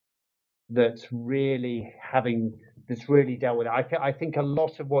that's really dealt with it. I think a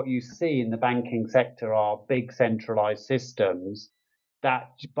lot of what you see in the banking sector are big centralized systems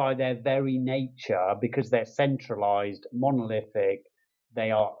that, by their very nature, because they're centralized, monolithic,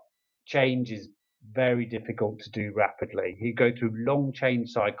 change is very difficult to do rapidly. You go through long change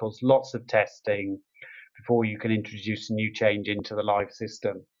cycles, lots of testing before you can introduce a new change into the live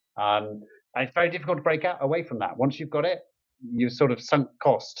system. And it's very difficult to break out away from that. Once you've got it, you've sort of sunk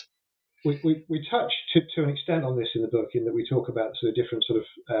cost. We touch to an extent on this in the book, in that we talk about sort of different sort of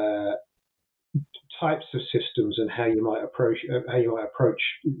types of systems and how you might approach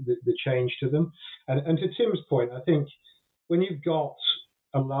the change to them. And to Tim's point, I think when you've got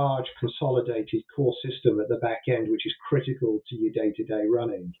a large consolidated core system at the back end, which is critical to your day-to-day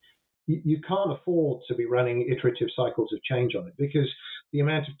running, you can't afford to be running iterative cycles of change on it, because the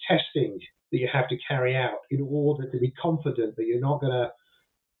amount of testing that you have to carry out in order to be confident that you're not going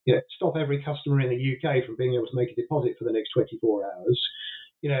to stop every customer in the UK from being able to make a deposit for the next 24 hours.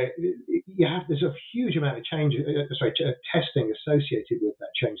 There's a huge amount of testing associated with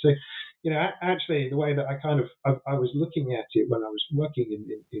that change. So, actually, the way that I was looking at it when I was working in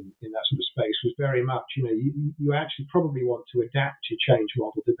that sort of space was very much, you actually probably want to adapt your change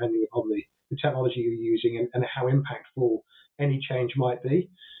model depending upon the technology you're using and how impactful any change might be.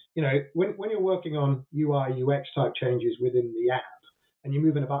 When you're working on UI, UX type changes within the app, and you're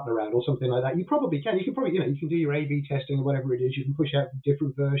moving a button around or something like that, you probably can. You can do your A/B testing or whatever it is. You can push out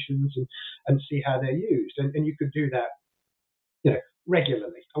different versions and see how they're used, and you could do that,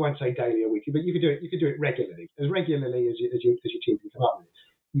 regularly. I won't say daily or weekly, but you could do it regularly as your team can come up with it.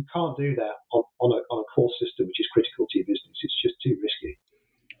 You can't do that on a core system which is critical to your business. It's just too risky.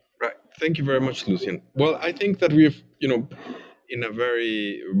 Right. Thank you very much, Lucian. Well, I think that we've, in a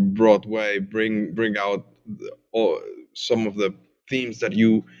very broad way, bring out some of the themes that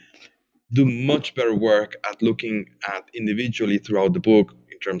you do much better work at looking at individually throughout the book,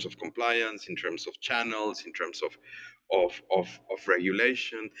 in terms of compliance, in terms of channels, in terms of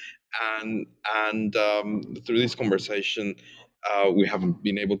regulation, and through this conversation, we haven't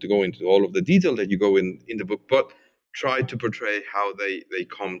been able to go into all of the detail that you go in the book, but try to portray how they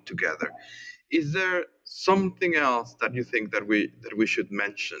come together. Is there something else that you think that we should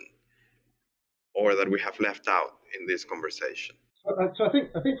mention, or that we have left out in this conversation? So I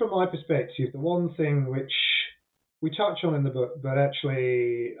think from my perspective, the one thing which we touch on in the book, but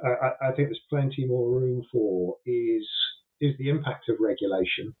actually I think there's plenty more room for, is the impact of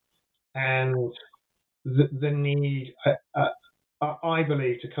regulation and the need, I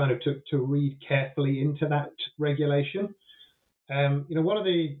believe, to kind of to read carefully into that regulation. One of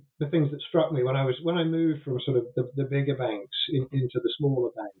the things that struck me when I moved from sort of the bigger banks into the smaller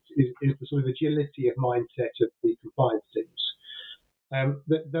banks is the sort of agility of mindset of the compliance teams.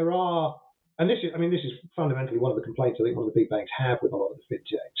 That there are, and this is fundamentally one of the complaints I think one of the big banks have with a lot of the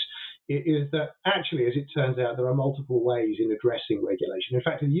fintechs, is that actually, as it turns out, there are multiple ways in addressing regulation. In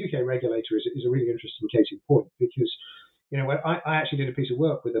fact, the UK regulator is a really interesting case in point, because when I actually did a piece of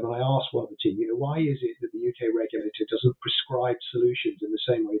work with them, and I asked one of the team, why is it that the UK regulator doesn't prescribe solutions in the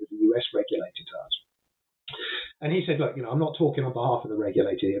same way that the US regulator does? And he said, look, I'm not talking on behalf of the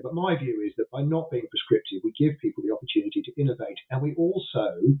regulator here, but my view is that by not being prescriptive, we give people the opportunity to innovate, and we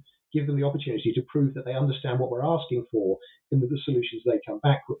also give them the opportunity to prove that they understand what we're asking for in the solutions they come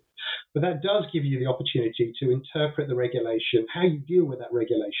back with. But that does give you the opportunity to interpret the regulation, how you deal with that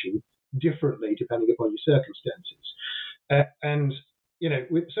regulation, differently depending upon your circumstances. And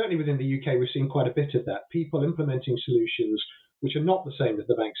certainly within the UK, we've seen quite a bit of that. People implementing solutions which are not the same as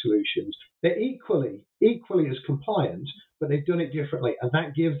the bank solutions. They're equally as compliant, but they've done it differently. And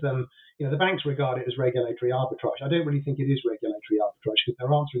that gives them, the banks regard it as regulatory arbitrage. I don't really think it is regulatory arbitrage, because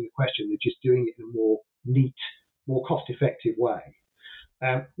they're answering the question. They're just doing it in a more neat, more cost-effective way.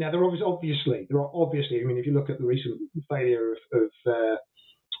 Now, there are obviously, if you look at the recent failure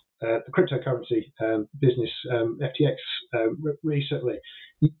the cryptocurrency business, FTX, recently.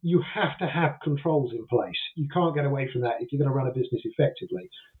 You have to have controls in place. You can't get away from that if you're going to run a business effectively.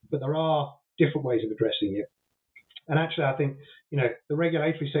 But there are different ways of addressing it. And actually, I think the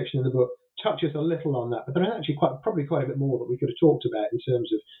regulatory section of the book touches a little on that, but there is actually probably quite a bit more that we could have talked about in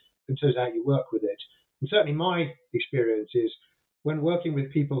terms of how you work with it. And certainly, my experience is when working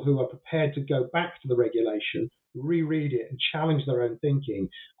with people who are prepared to go back to the regulation, reread it, and challenge their own thinking,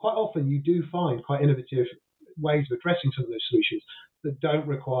 quite often you do find quite innovative ways of addressing some of those solutions that don't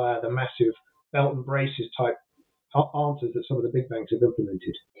require the massive belt and braces type answers that some of the big banks have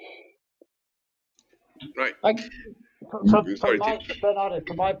implemented. Right. From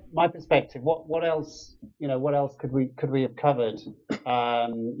my perspective, what else could we have covered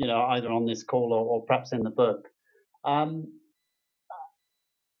either on this call or perhaps in the book?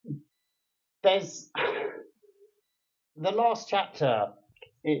 There's the last chapter.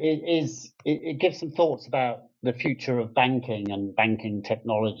 It gives some thoughts about the future of banking and banking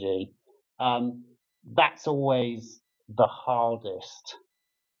technology. That's always the hardest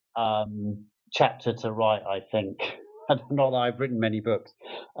chapter to write, I think. Not that I've written many books,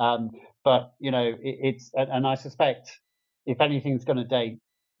 but it's and I suspect if anything's going to date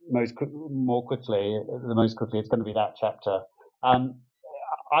the most quickly, it's going to be that chapter.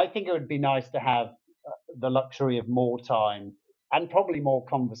 I think it would be nice to have the luxury of more time and probably more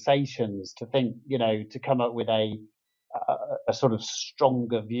conversations to think, to come up with a sort of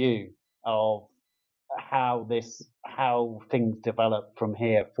stronger view of how things develop from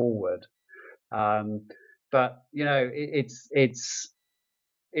here forward. But it's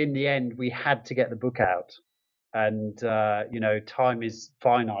in the end we had to get the book out, and time is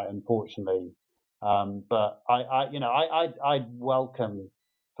finite, unfortunately. But I'd welcome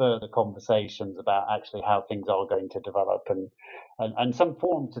further conversations about actually how things are going to develop, and some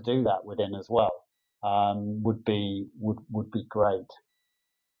forum to do that within as well would be great.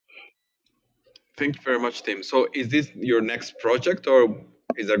 Thank you very much, Tim. So is this your next project, or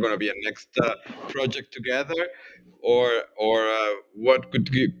is there going to be a next project together, or what could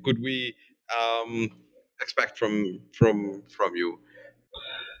we expect from you?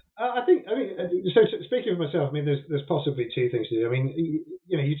 I think. So speaking of myself, there's possibly two things to do.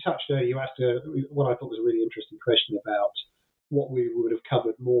 You touched earlier. You asked what I thought was a really interesting question about what we would have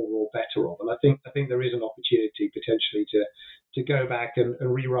covered more or better of, and I think there is an opportunity potentially to go back and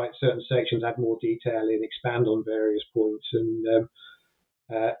rewrite certain sections, add more detail in, expand on various points, and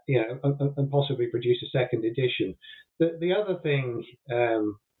possibly produce a second edition. The other thing,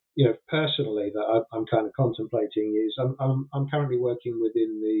 personally that I'm kind of contemplating is I'm currently working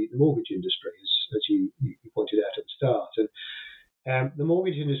within the mortgage industry, as you pointed out at the start, and the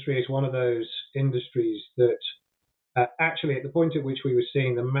mortgage industry is one of those industries that actually at the point at which we were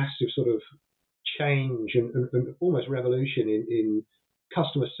seeing the massive sort of change and almost revolution in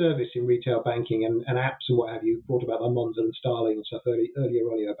customer service in retail banking and apps and what have you, brought about by Monzo and Starling and stuff earlier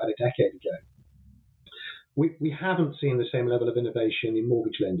on, about a decade ago. We haven't seen the same level of innovation in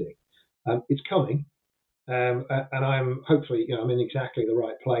mortgage lending. It's coming, and I'm hopefully, I'm in exactly the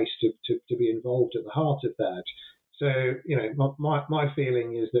right place to be involved at the heart of that. So, my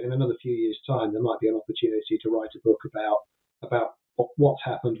feeling is that in another few years' time, there might be an opportunity to write a book about what's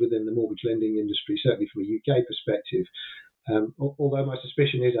happened within the mortgage lending industry, certainly from a UK perspective. Although my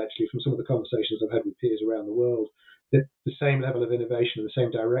suspicion is actually from some of the conversations I've had with peers around the world that the same level of innovation and the same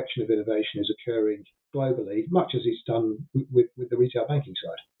direction of innovation is occurring globally, much as it's done with the retail banking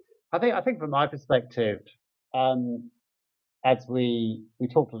side. I think from my perspective, as we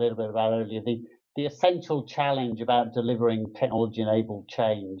talked a little bit about earlier, the essential challenge about delivering technology-enabled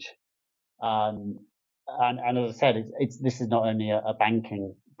change, and as I said, this is not only a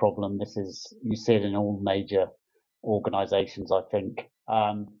banking problem. You see it in all major organisations, I think.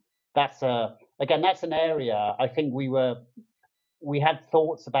 That's an area I think we had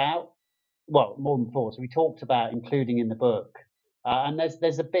thoughts about. Well, more than thoughts, we talked about including in the book. And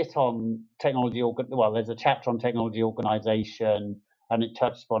there's a bit on technology. There's a chapter on technology organisation, and it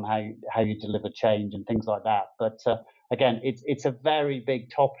touches upon how you deliver change and things like that. But again, it's a very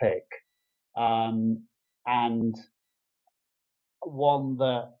big topic, and one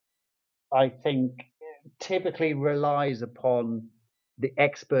that I think typically relies upon the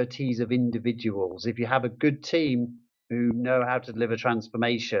expertise of individuals. If you have a good team who know how to deliver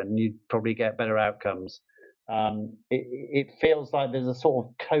transformation, you'd probably get better outcomes. It feels like there's a sort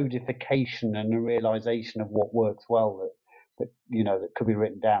of codification and a realization of what works well that could be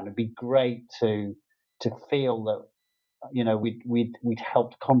written down. It'd be great to feel that we'd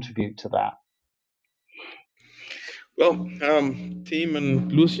helped contribute to that. Well, Tim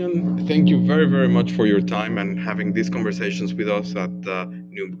and Lucian, thank you very, very much for your time and having these conversations with us at the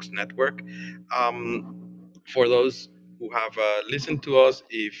New Books Network. For those who have listened to us,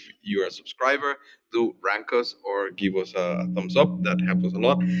 if you're a subscriber, do rank us or give us a thumbs up. That helps us a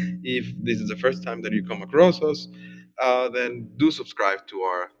lot. If this is the first time that you come across us, then do subscribe to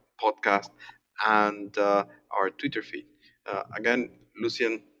our podcast and our Twitter feed. Again,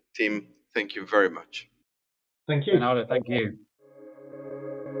 Lucian, Tim, thank you very much. Thank you. Bernardo, thank you.